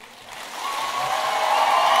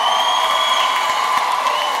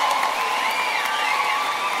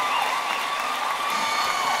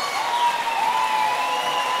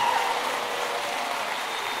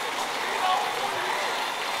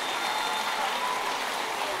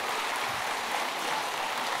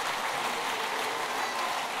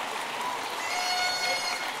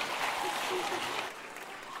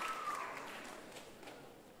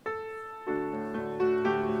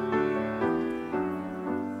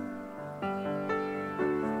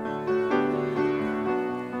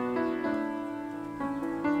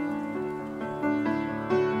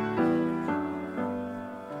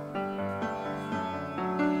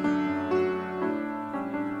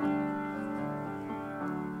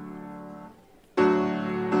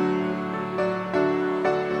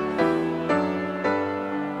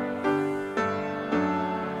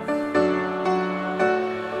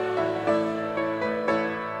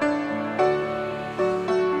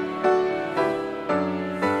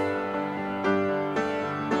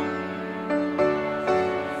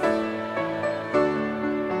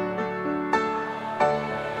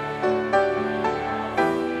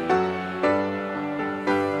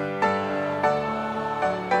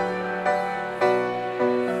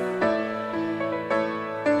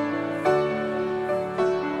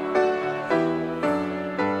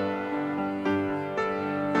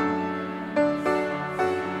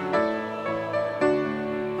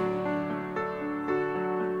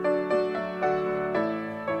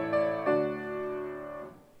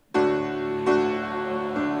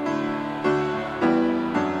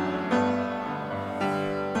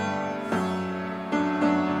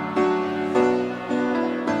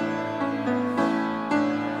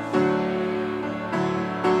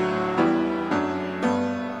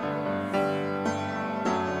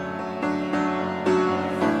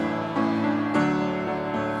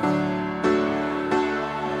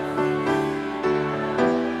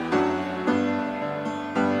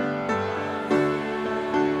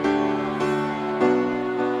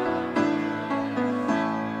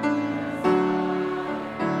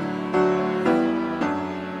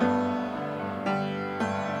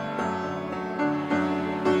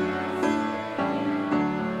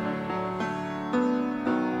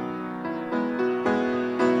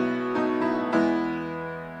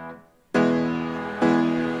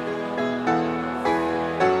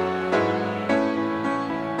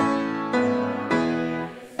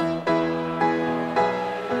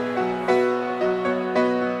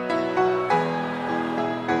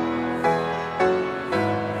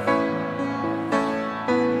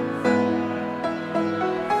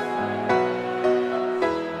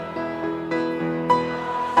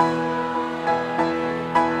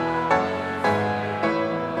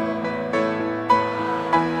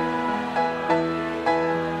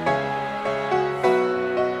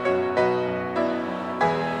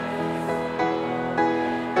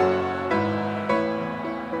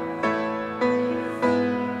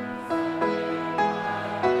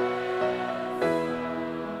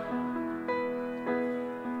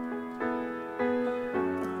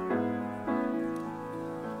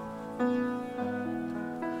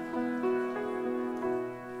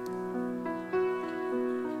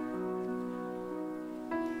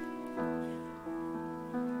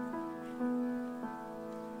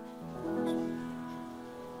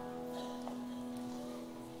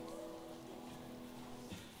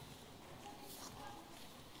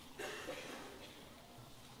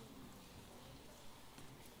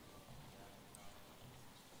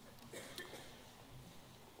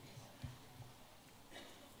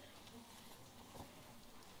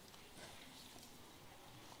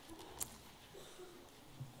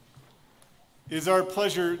 It is our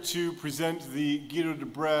pleasure to present the Guido de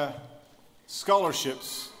Bres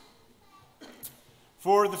scholarships.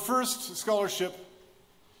 For the first scholarship,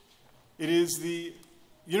 it is the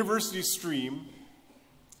University Stream.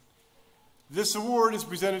 This award is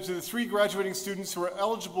presented to the 3 graduating students who are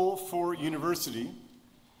eligible for university,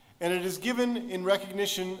 and it is given in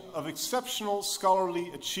recognition of exceptional scholarly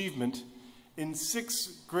achievement in 6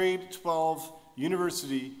 grade 12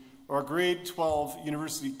 university or grade 12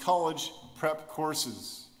 university college prep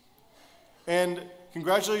courses. And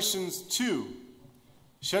congratulations to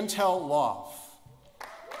Chantel Loff,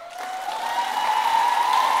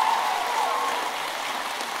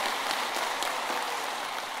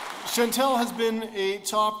 Chantel has been a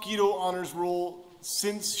top Guido Honors Roll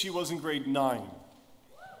since she was in grade 9.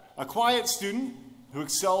 A quiet student who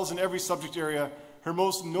excels in every subject area, her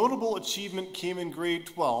most notable achievement came in grade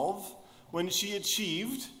 12 when she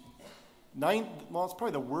achieved, well, it's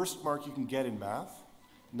probably the worst mark you can get in math,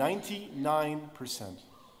 99%.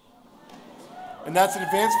 And that's in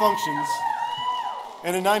advanced functions,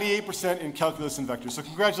 and a 98% in calculus and vectors. So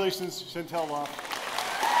congratulations, Chantel Loff.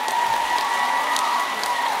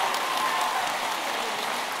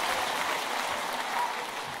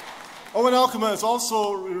 Owen Alkema is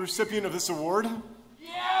also a recipient of this award.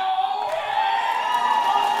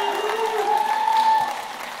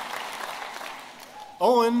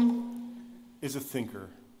 Owen is a thinker.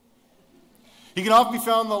 He can often be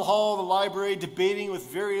found in the hall of the library debating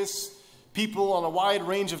with various people on a wide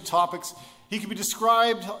range of topics. He can be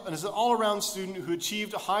described as an all-around student who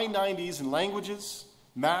achieved high 90s in languages,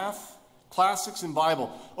 math, classics, and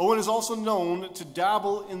Bible. Owen is also known to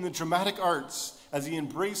dabble in the dramatic arts as he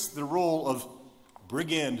embraced the role of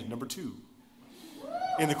Brigand number 2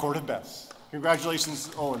 in the Court of Bess.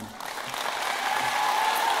 Congratulations, Owen.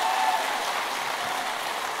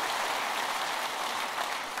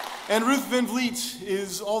 And Ruth Van Vliet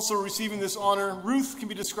is also receiving this honor. Ruth can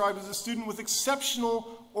be described as a student with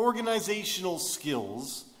exceptional organizational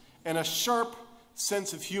skills and a sharp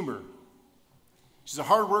sense of humor. She's a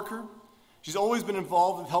hard worker. She's always been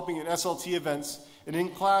involved in helping in SLT events, and in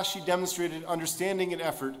class she demonstrated understanding and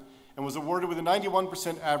effort and was awarded with a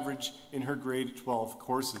 91% average in her grade 12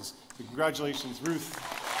 courses. So congratulations, Ruth.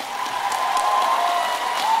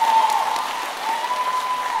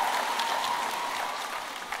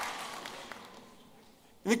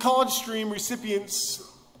 In the college stream, recipients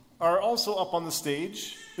are also up on the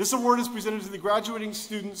stage. This award is presented to the graduating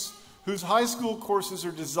students whose high school courses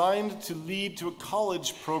are designed to lead to a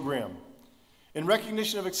college program. In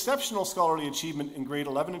recognition of exceptional scholarly achievement in grade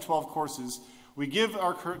 11 and 12 courses, we give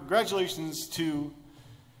our congratulations to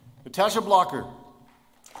Natasha Blocker.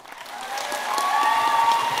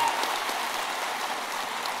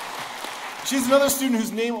 She's another student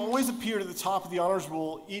whose name always appeared at the top of the honors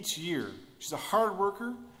roll each year. She's a hard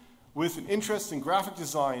worker with an interest in graphic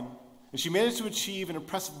design, and she managed to achieve an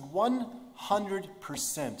impressive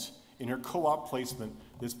 100% in her co-op placement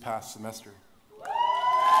this past semester.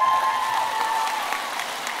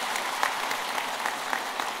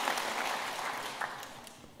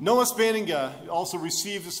 Noah Spanninga also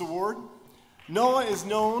received this award. Noah is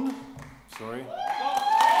known,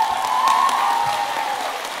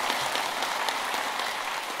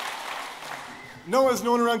 Noah is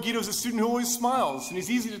known around Guido as a student who always smiles, and he's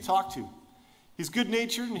easy to talk to. He's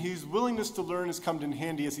good-natured, and his willingness to learn has come in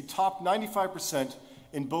handy as he topped 95%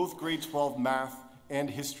 in both grade 12 math and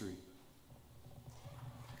history.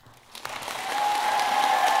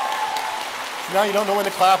 So now you don't know when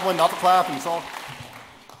to clap, when not to clap, and it's all...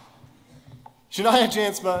 Shania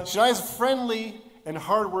Jansma. Shania is a friendly and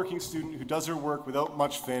hardworking student who does her work without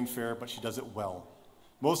much fanfare, but she does it well.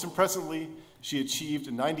 Most impressively, she achieved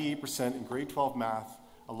a 98% in grade 12 math,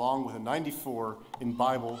 along with a 94 in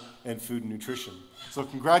Bible and food and nutrition. So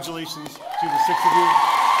congratulations to the 6 of you.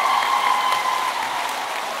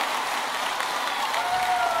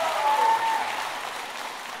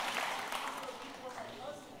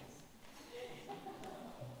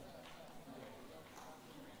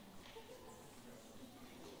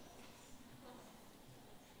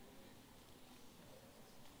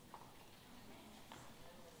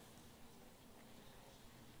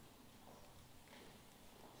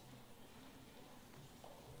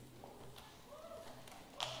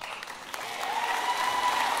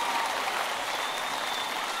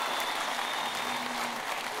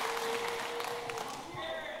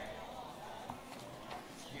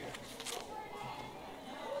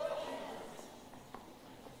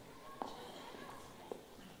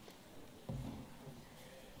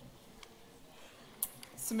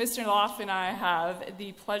 So Mr. Loff and I have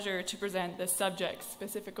the pleasure to present the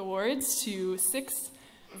subject-specific awards to 6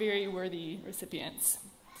 very worthy recipients.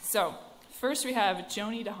 So, first we have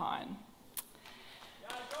Joni DeHaan.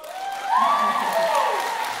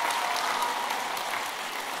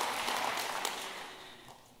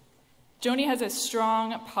 Joni has a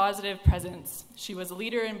strong, positive presence. She was a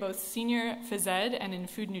leader in both senior phys ed and in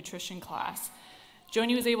food nutrition class.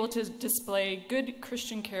 Joni was able to display good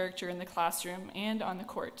Christian character in the classroom and on the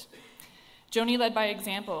court. Joni led by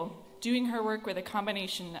example, doing her work with a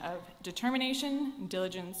combination of determination,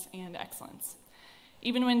 diligence, and excellence.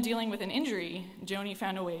 Even when dealing with an injury, Joni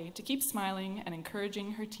found a way to keep smiling and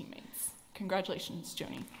encouraging her teammates. Congratulations,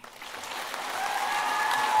 Joni.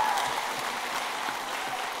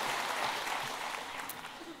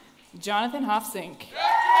 Jonathan Hofsink.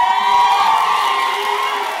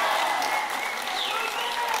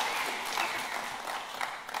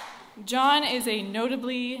 John is a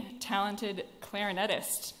notably talented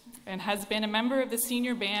clarinetist and has been a member of the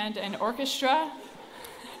senior band and orchestra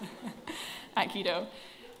at Guido.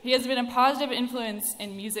 He has been a positive influence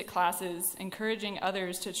in music classes, encouraging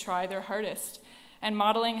others to try their hardest and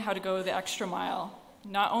modeling how to go the extra mile,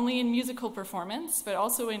 not only in musical performance, but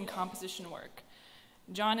also in composition work.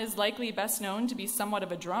 John is likely best known to be somewhat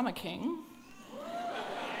of a drama king,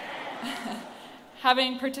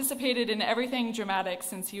 having participated in everything dramatic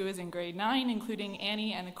since he was in grade 9, including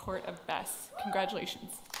Annie and the Court of Bess.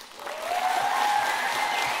 Congratulations.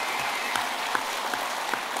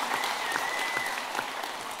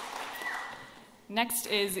 Next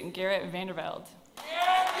is Garrett Vandervelde.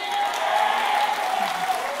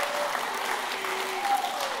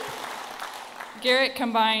 Garrett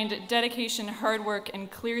combined dedication, hard work, and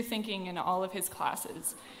clear thinking in all of his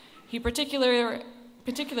classes. He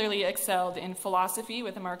particularly excelled in philosophy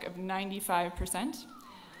with a mark of 95%.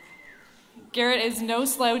 Garrett is no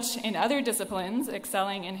slouch in other disciplines,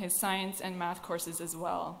 excelling in his science and math courses as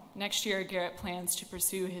well. Next year, Garrett plans to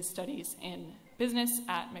pursue his studies in business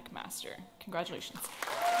at McMaster. Congratulations.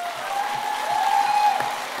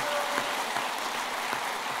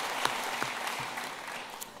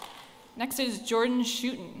 Next is Jordan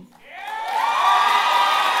Shooten.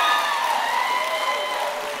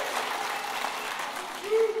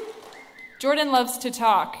 Jordan loves to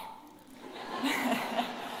talk,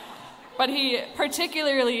 but he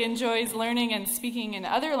particularly enjoys learning and speaking in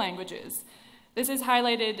other languages. This is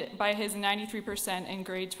highlighted by his 93% in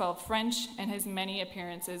grade 12 French and his many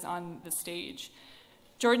appearances on the stage.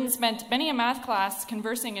 Jordan spent many a math class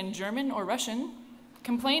conversing in German or Russian,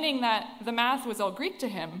 complaining that the math was all Greek to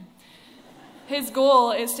him. His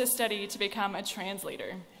goal is to study to become a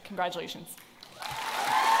translator. Congratulations.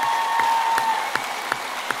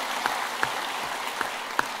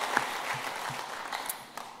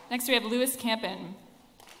 Next we have Louis Campen.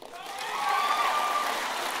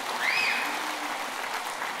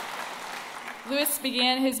 Louis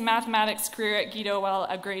began his mathematics career at Guido while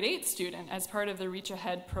a grade 8 student as part of the Reach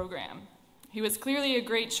Ahead program. He was clearly a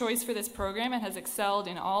great choice for this program and has excelled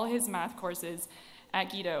in all his math courses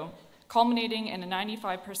at Guido, culminating in a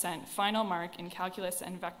 95% final mark in calculus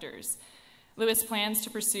and vectors. Louis plans to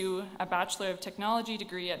pursue a Bachelor of Technology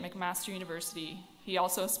degree at McMaster University. He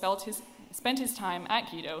also spent his time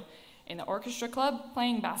at Guido in the orchestra club,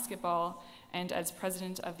 playing basketball, and as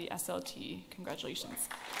president of the SLT. Congratulations.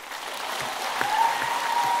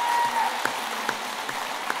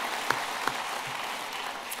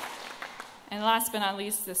 And last but not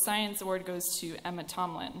least, the science award goes to Emma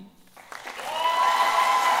Tomlin.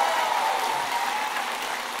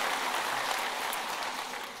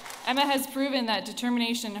 Emma has proven that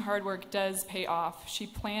determination and hard work does pay off. She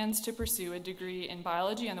plans to pursue a degree in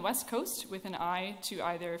biology on the West Coast with an eye to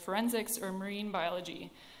either forensics or marine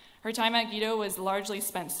biology. Her time at Guido was largely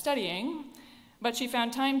spent studying, but she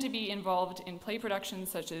found time to be involved in play productions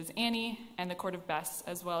such as Annie and the Court of Bess,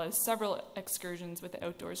 as well as several excursions with the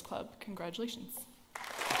Outdoors Club. Congratulations.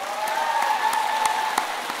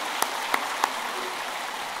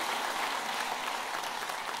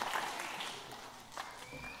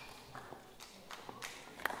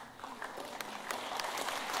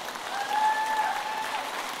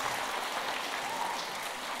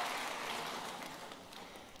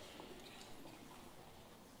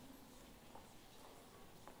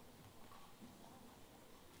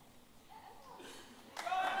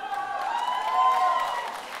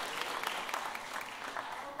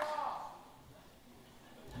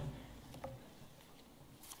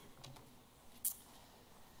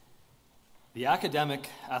 The Academic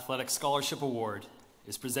Athletic Scholarship Award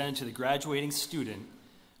is presented to the graduating student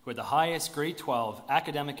who had the highest grade 12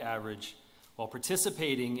 academic average while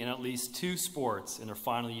participating in at least 2 sports in their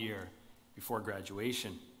final year before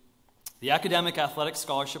graduation. The Academic Athletic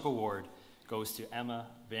Scholarship Award goes to Emma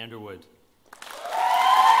Vanderwood.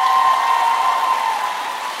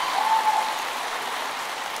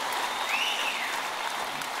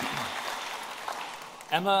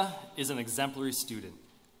 Emma is an exemplary student,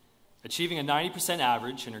 achieving a 90%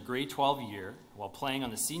 average in her grade 12 year while playing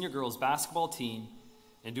on the senior girls basketball team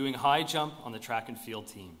and doing high jump on the track and field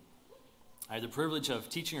team. I had the privilege of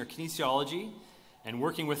teaching her kinesiology and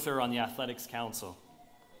working with her on the athletics council.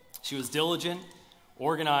 She was diligent,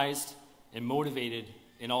 organized, and motivated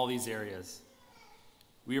in all these areas.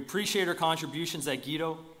 We appreciate her contributions at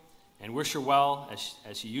Guido and wish her well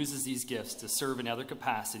as she uses these gifts to serve in other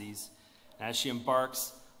capacities and as she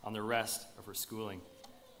embarks on the rest of her schooling.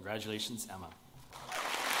 Congratulations, Emma.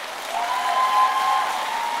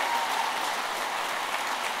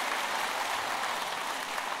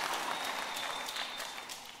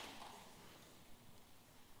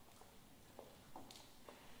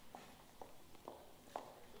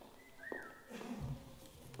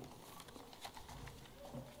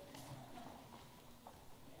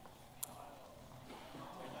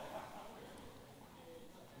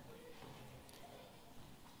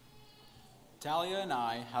 Talia and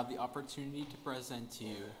I have the opportunity to present to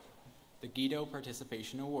you the Guido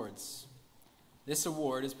Participation Awards. This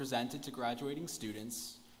award is presented to graduating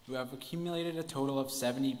students who have accumulated a total of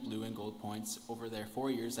 70 blue and gold points over their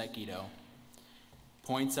 4 years at Guido.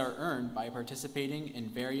 Points are earned by participating in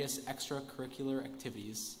various extracurricular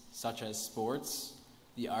activities such as sports,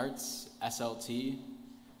 the arts, SLT,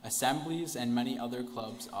 assemblies, and many other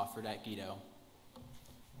clubs offered at Guido.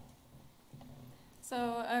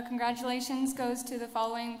 So congratulations goes to the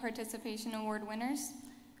following participation award winners.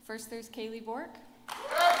 First, there's Kaylee Bork.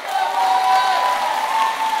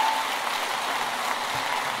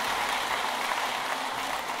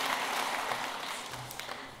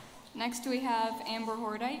 Next, we have Amber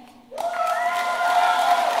Hordike.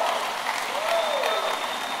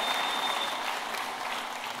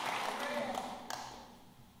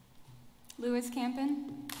 Lewis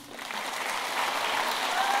Campen.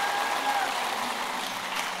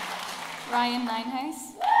 Ryan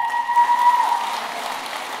Nineheis.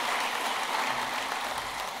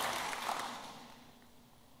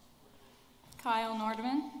 Kyle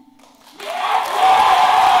Nordman.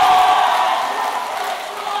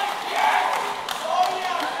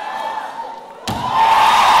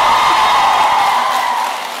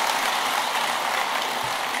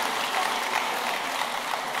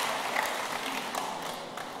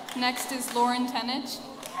 Next is Lauren Tenich.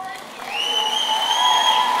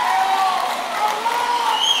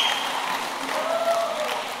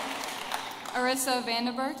 Arissa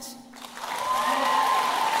Vandebert.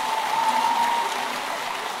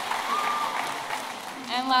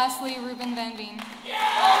 And lastly, Ruben Van Veen.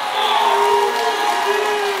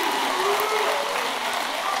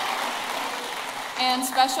 And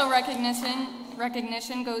special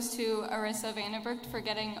recognition goes to Arissa Vandebert for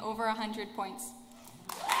getting over 100 points.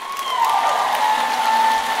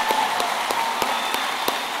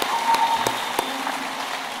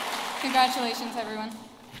 Congratulations, everyone.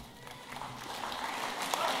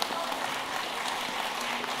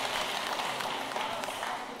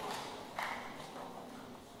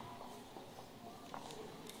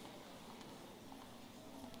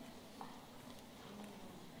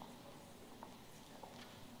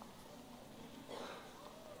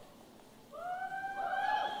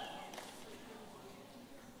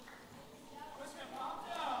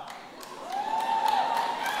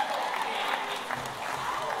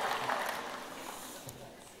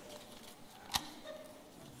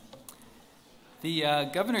 The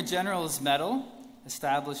Governor General's Medal,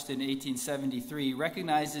 established in 1873,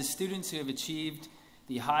 recognizes students who have achieved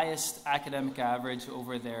the highest academic average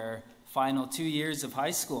over their final 2 years of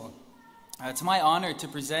high school. It's my honor to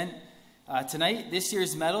present tonight this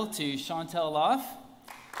year's medal to Chantel Loff.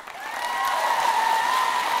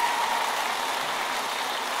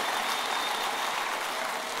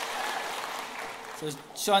 So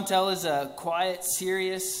Chantel is a quiet,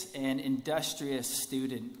 serious, and industrious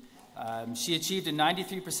student. She achieved a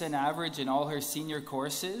 93% average in all her senior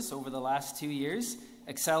courses over the last 2 years,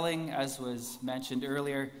 excelling, as was mentioned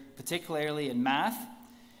earlier, particularly in math.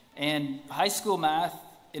 And high school math,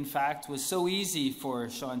 in fact, was so easy for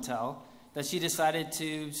Chantel that she decided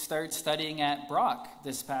to start studying at Brock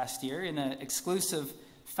this past year in an exclusive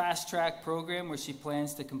fast-track program where she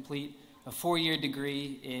plans to complete a 4-year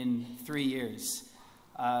degree in 3 years.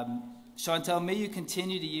 Chantel, may you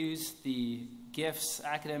continue to use the gifts,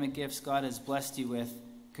 academic gifts God has blessed you with.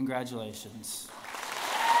 Congratulations.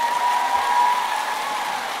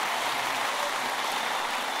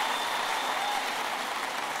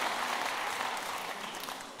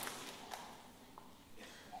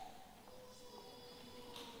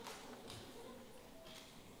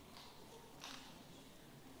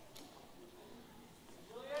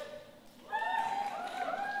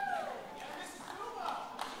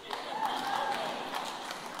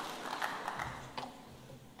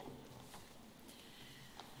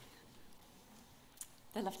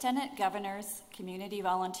 the Lieutenant Governor's Community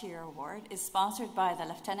Volunteer Award is sponsored by the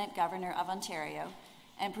Lieutenant Governor of Ontario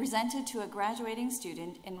and presented to a graduating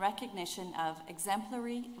student in recognition of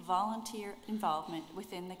exemplary volunteer involvement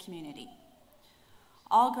within the community.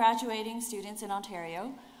 All graduating students in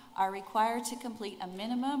Ontario are required to complete a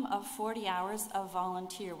minimum of 40 hours of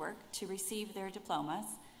volunteer work to receive their diplomas,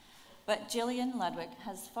 but Jillian Ludwig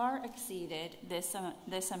has far exceeded this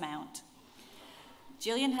amount.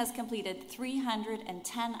 Jillian has completed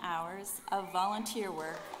 310 hours of volunteer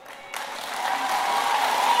work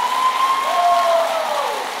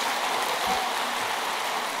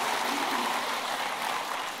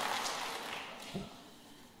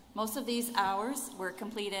Most of these hours were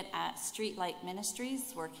completed at Streetlight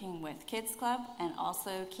Ministries, working with Kids Club and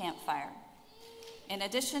also Campfire. In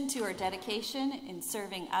addition to her dedication in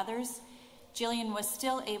serving others, Jillian was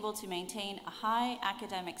still able to maintain a high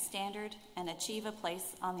academic standard and achieve a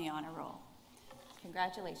place on the honor roll.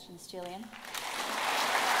 Congratulations, Jillian.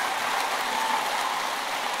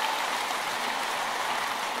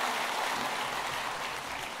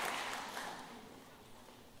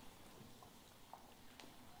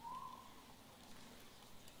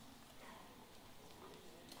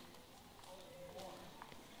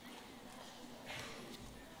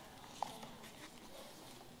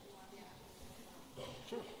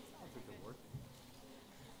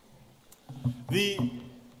 The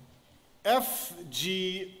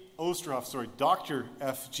Dr.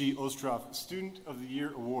 F.G. Ostroff Student of the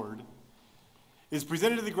Year Award is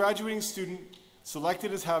presented to the graduating student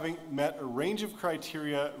selected as having met a range of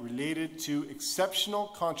criteria related to exceptional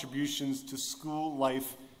contributions to school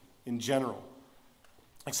life in general.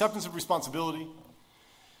 Acceptance of responsibility,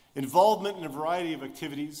 involvement in a variety of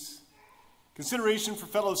activities, consideration for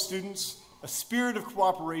fellow students, a spirit of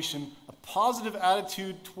cooperation, a positive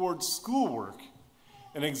attitude towards schoolwork,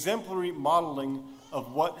 and exemplary modeling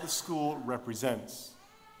of what the school represents.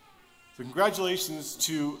 So congratulations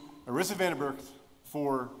to Arissa Vandenberg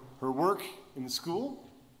for her work in the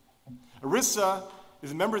school. Arissa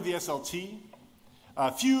is a member of the SLT,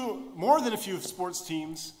 more than a few sports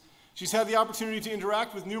teams. She's had the opportunity to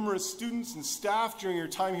interact with numerous students and staff during her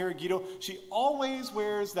time here at Guido. She always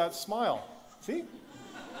wears that smile. See?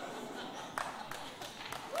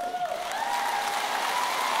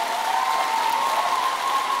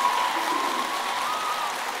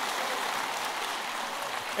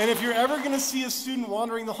 And if you're ever going to see a student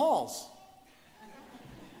wandering the halls,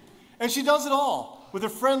 and she does it all with a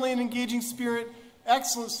friendly and engaging spirit,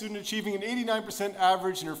 excellent student achieving an 89%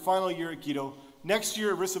 average in her final year at Guido. Next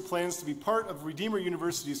year, Arissa plans to be part of Redeemer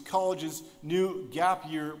University's college's new gap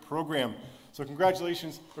year program. So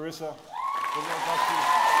congratulations, Arissa.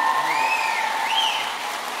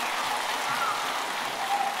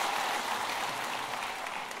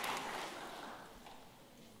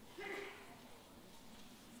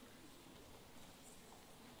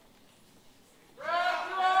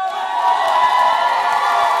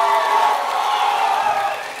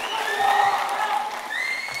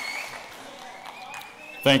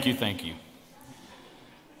 Thank you.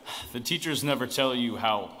 The teachers never tell you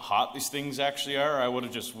how hot these things actually are. I would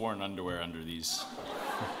have just worn underwear under these.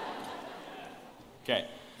 Okay,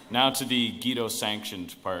 now to the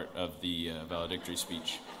Guido-sanctioned part of the valedictory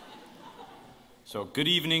speech. So, good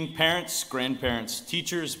evening, parents, grandparents,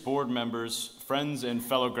 teachers, board members, friends, and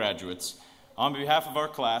fellow graduates. On behalf of our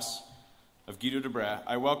class of Guido de Bres,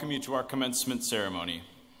 I welcome you to our commencement ceremony.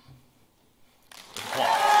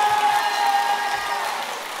 Applause.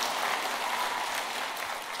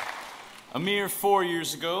 A mere 4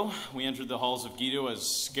 years ago, we entered the halls of Guido as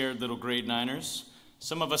scared little grade niners.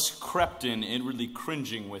 Some of us crept in, inwardly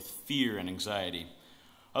cringing with fear and anxiety.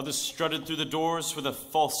 Others strutted through the doors with a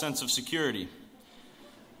false sense of security.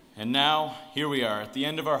 And now, here we are at the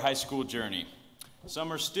end of our high school journey.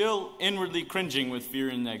 Some are still inwardly cringing with fear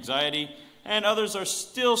and anxiety, and others are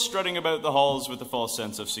still strutting about the halls with a false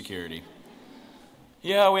sense of security.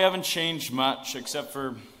 Yeah, we haven't changed much, except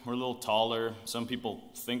for we're a little taller, some people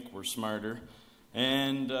think we're smarter,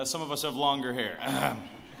 and some of us have longer hair.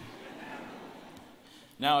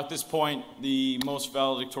 Now, at this point, the most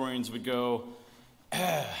valedictorians would go,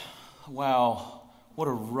 wow, what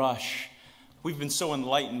a rush. We've been so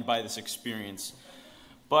enlightened by this experience.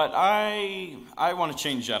 But I want to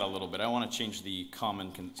change that a little bit. I want to change the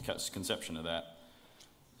common conception of that.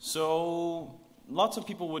 So, lots of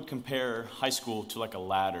people would compare high school to like a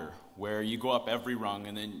ladder, where you go up every rung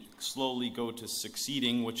and then slowly go to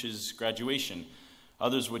succeeding, which is graduation.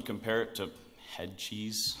 Others would compare it to head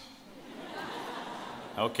cheese.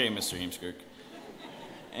 Okay, Mr. Heemskirk.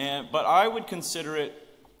 But I would consider it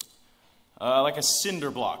like a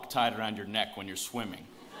cinder block tied around your neck when you're swimming.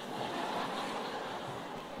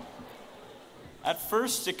 At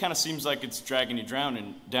first, it kind of seems like it's dragging you down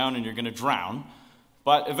and you're going to drown,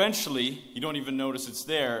 but eventually, you don't even notice it's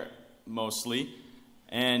there, mostly,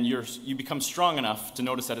 and you become strong enough to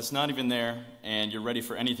notice that it's not even there, and you're ready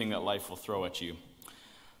for anything that life will throw at you.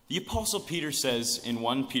 The Apostle Peter says in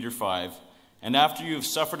 1 Peter 5, "And after you have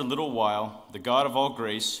suffered a little while, the God of all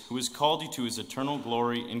grace, who has called you to his eternal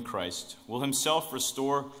glory in Christ, will himself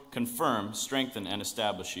restore, confirm, strengthen, and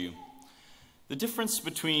establish you." The difference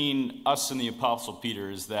between us and the Apostle Peter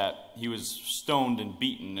is that he was stoned and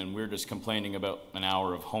beaten, and we're just complaining about an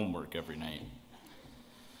hour of homework every night.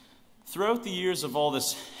 Throughout the years of all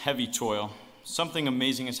this heavy toil, something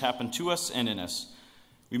amazing has happened to us and in us.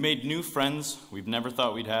 We made new friends we've never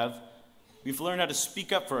thought we'd have. We've learned how to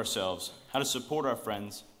speak up for ourselves, how to support our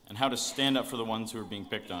friends, and how to stand up for the ones who are being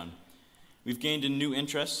picked on. We've gained new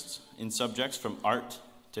interests in subjects from art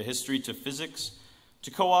to history to physics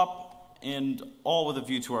to co-op, and all with a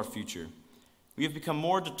view to our future. We have become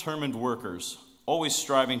more determined workers, always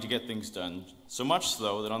striving to get things done, so much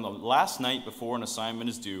so that on the last night before an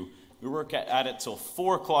assignment is due, we work at it till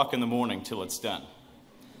 4 o'clock in the morning till it's done.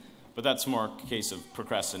 But that's more a case of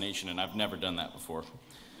procrastination, and I've never done that before.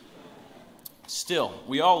 Still,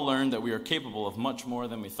 we all learned that we are capable of much more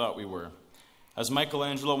than we thought we were. As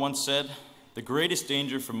Michelangelo once said, the greatest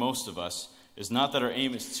danger for most of us is not that our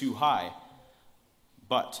aim is too high,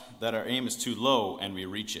 but that our aim is too low and we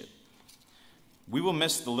reach it. We will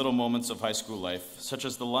miss the little moments of high school life, such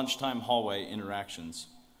as the lunchtime hallway interactions.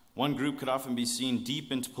 One group could often be seen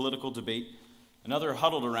deep into political debate, another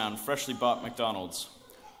huddled around freshly bought McDonald's,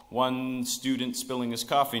 one student spilling his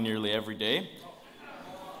coffee nearly every day,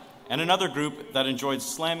 and another group that enjoyed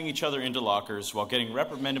slamming each other into lockers while getting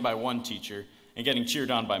reprimanded by one teacher and getting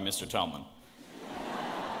cheered on by Mr. Tallman.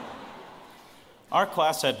 Our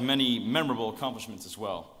class had many memorable accomplishments as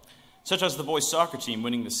well, such as the boys' soccer team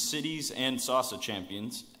winning the cities and SASA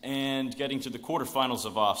champions and getting to the quarterfinals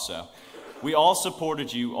of OFSA. We all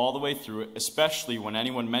supported you all the way through it, especially when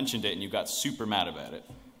anyone mentioned it and you got super mad about it.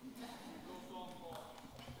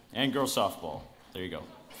 And girls' softball. There you go.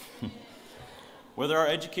 Whether our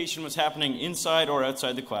education was happening inside or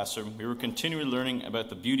outside the classroom, we were continually learning about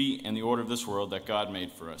the beauty and the order of this world that God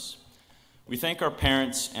made for us. We thank our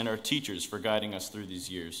parents and our teachers for guiding us through these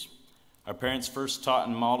years. Our parents first taught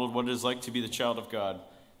and modeled what it is like to be the child of God.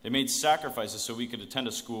 They made sacrifices so we could attend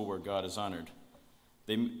a school where God is honored.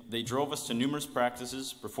 They drove us to numerous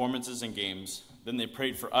practices, performances, and games. Then they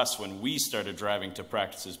prayed for us when we started driving to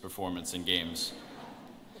practices, performance, and games.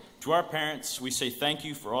 To our parents, we say thank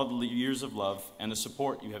you for all the years of love and the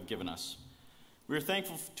support you have given us. We are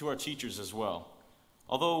thankful to our teachers as well.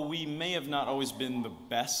 Although we may have not always been the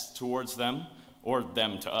best towards them, or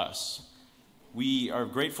them to us, we are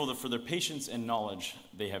grateful for their patience and knowledge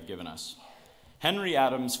they have given us. Henry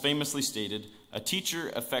Adams famously stated, "A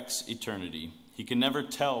teacher affects eternity. He can never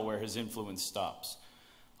tell where his influence stops."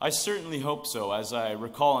 I certainly hope so, as I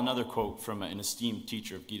recall another quote from an esteemed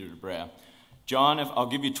teacher of Guido de Bres. "John, I'll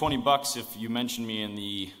give you $20 if you mention me in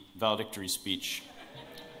the valedictory speech."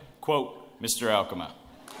 Quote, Mr. Alcama.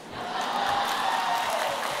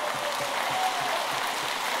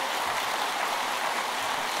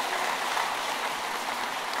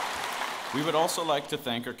 We would also like to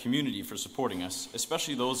thank our community for supporting us,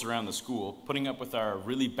 especially those around the school, putting up with our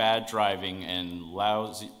really bad driving and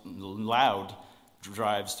loud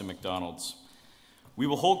drives to McDonald's. We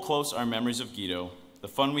will hold close our memories of Guido, the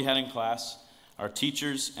fun we had in class, our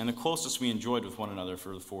teachers, and the closeness we enjoyed with one another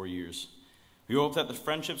for the 4 years. We hope that the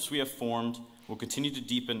friendships we have formed will continue to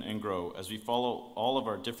deepen and grow as we follow all of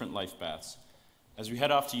our different life paths. As we head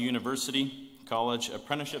off to university, college,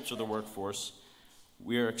 apprenticeships, or the workforce,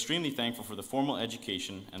 we are extremely thankful for the formal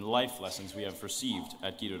education and life lessons we have received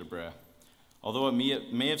at Guido de Bres. Although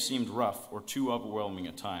it may have seemed rough or too overwhelming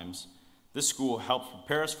at times, this school helps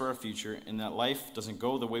prepare us for our future in that life doesn't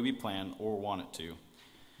go the way we plan or want it to.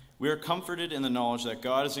 We are comforted in the knowledge that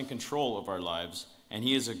God is in control of our lives, and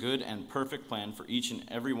He has a good and perfect plan for each and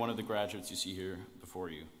every one of the graduates you see here before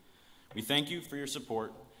you. We thank you for your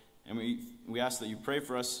support, and we ask that you pray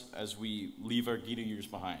for us as we leave our Guido years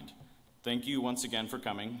behind. Thank you once again for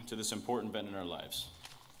coming to this important event in our lives.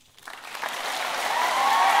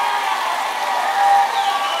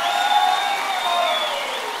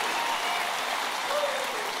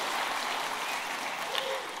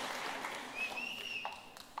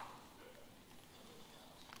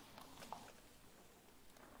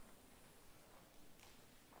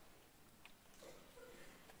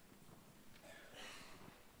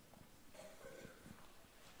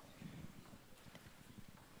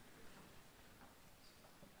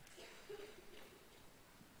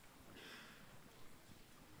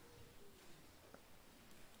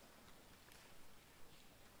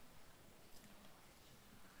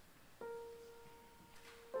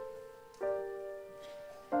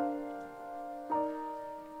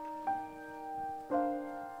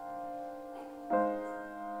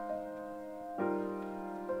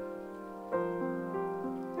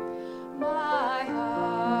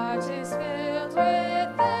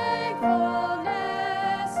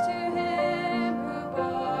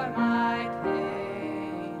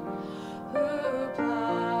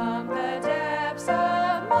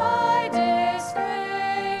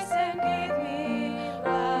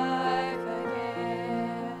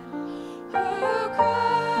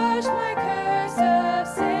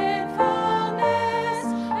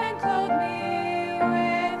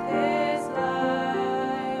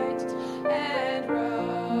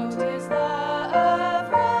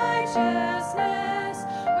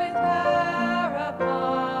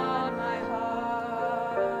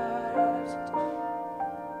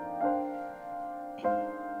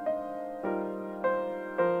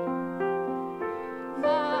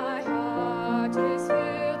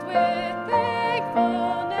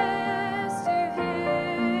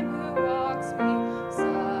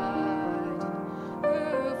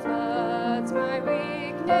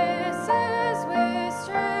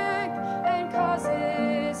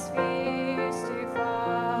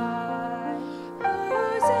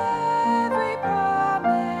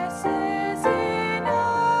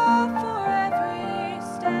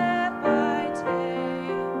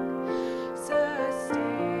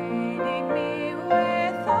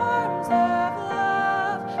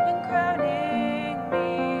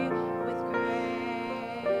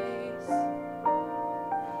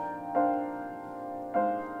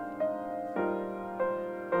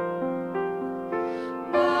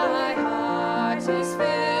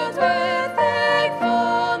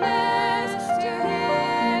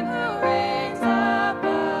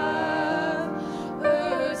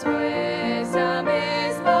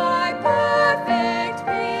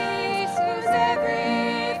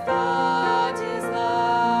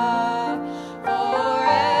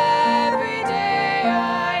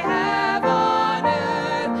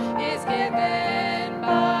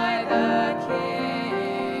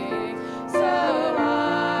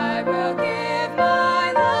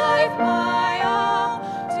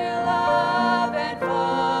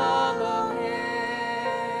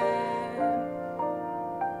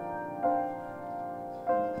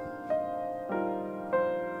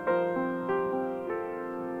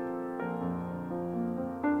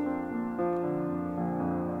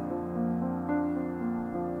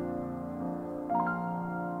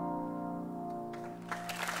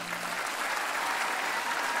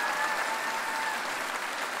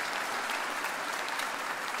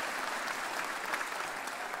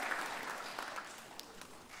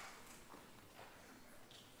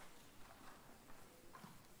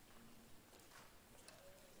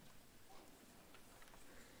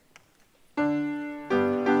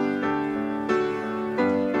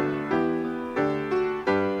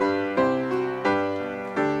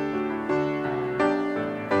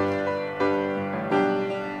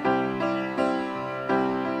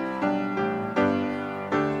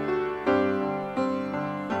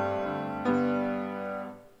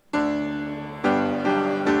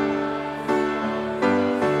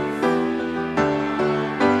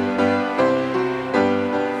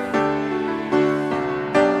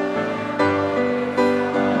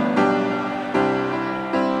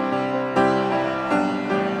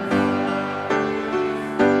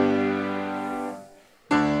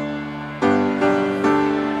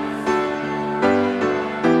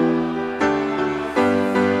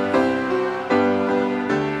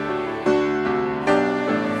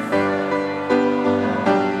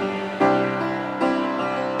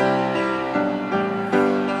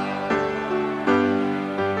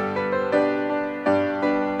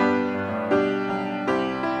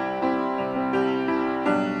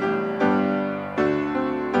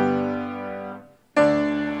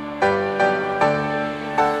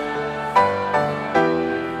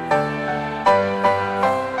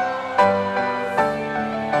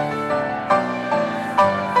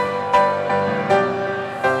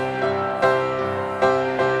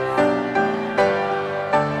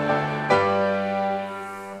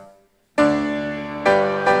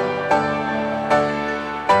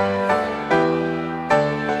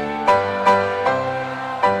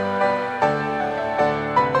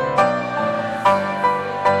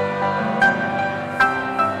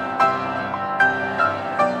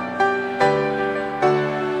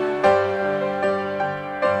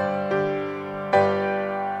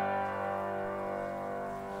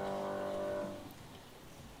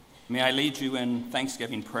 May I lead you in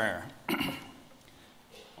thanksgiving prayer.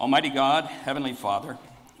 Almighty God, Heavenly Father,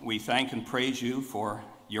 we thank and praise you for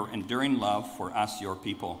your enduring love for us, your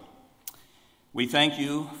people. We thank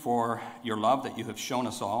you for your love that you have shown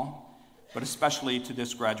us all, but especially to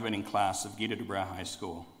this graduating class of Guido de Bres High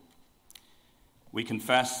School. We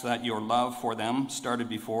confess that your love for them started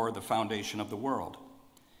before the foundation of the world,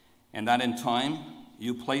 and that in time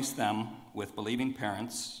you placed them with believing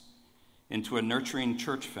parents into a nurturing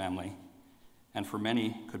church family, and for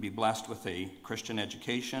many could be blessed with a Christian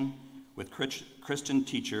education, with Christian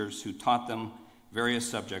teachers who taught them various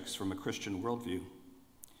subjects from a Christian worldview.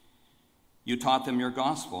 You taught them your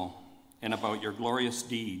gospel and about your glorious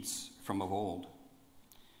deeds from of old.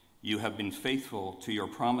 You have been faithful to your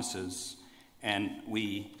promises, and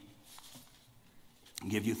we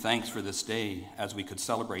give you thanks for this day as we could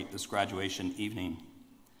celebrate this graduation evening.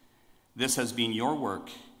 This has been your work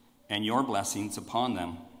and your blessings upon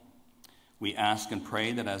them. We ask and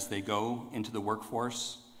pray that as they go into the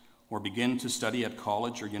workforce or begin to study at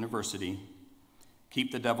college or university,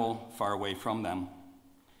 keep the devil far away from them.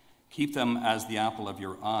 Keep them as the apple of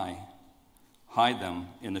your eye. Hide them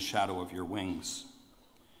in the shadow of your wings.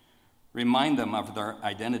 Remind them of their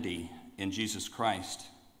identity in Jesus Christ,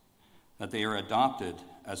 that they are adopted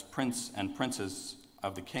as prince and princess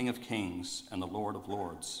of the King of Kings and the Lord of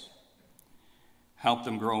Lords. Help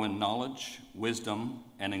them grow in knowledge, wisdom,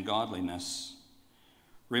 and in godliness.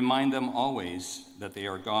 Remind them always that they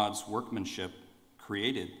are God's workmanship,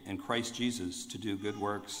 created in Christ Jesus to do good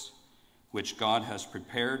works, which God has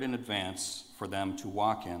prepared in advance for them to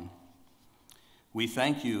walk in. We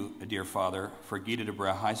thank you, dear Father, for Guido de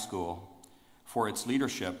Bres High School, for its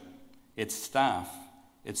leadership, its staff,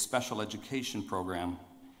 its special education program,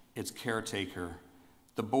 its caretaker,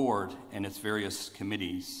 the board, and its various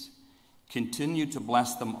committees. Continue to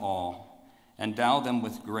bless them all, endow them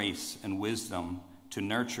with grace and wisdom to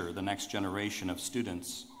nurture the next generation of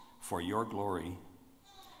students for your glory.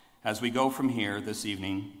 As we go from here this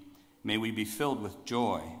evening, may we be filled with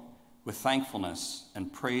joy, with thankfulness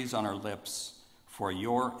and praise on our lips for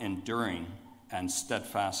your enduring and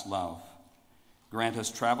steadfast love. Grant us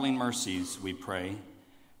traveling mercies, we pray.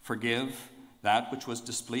 Forgive that which was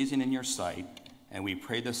displeasing in your sight, and we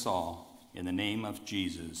pray this all in the name of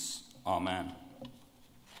Jesus. Amen.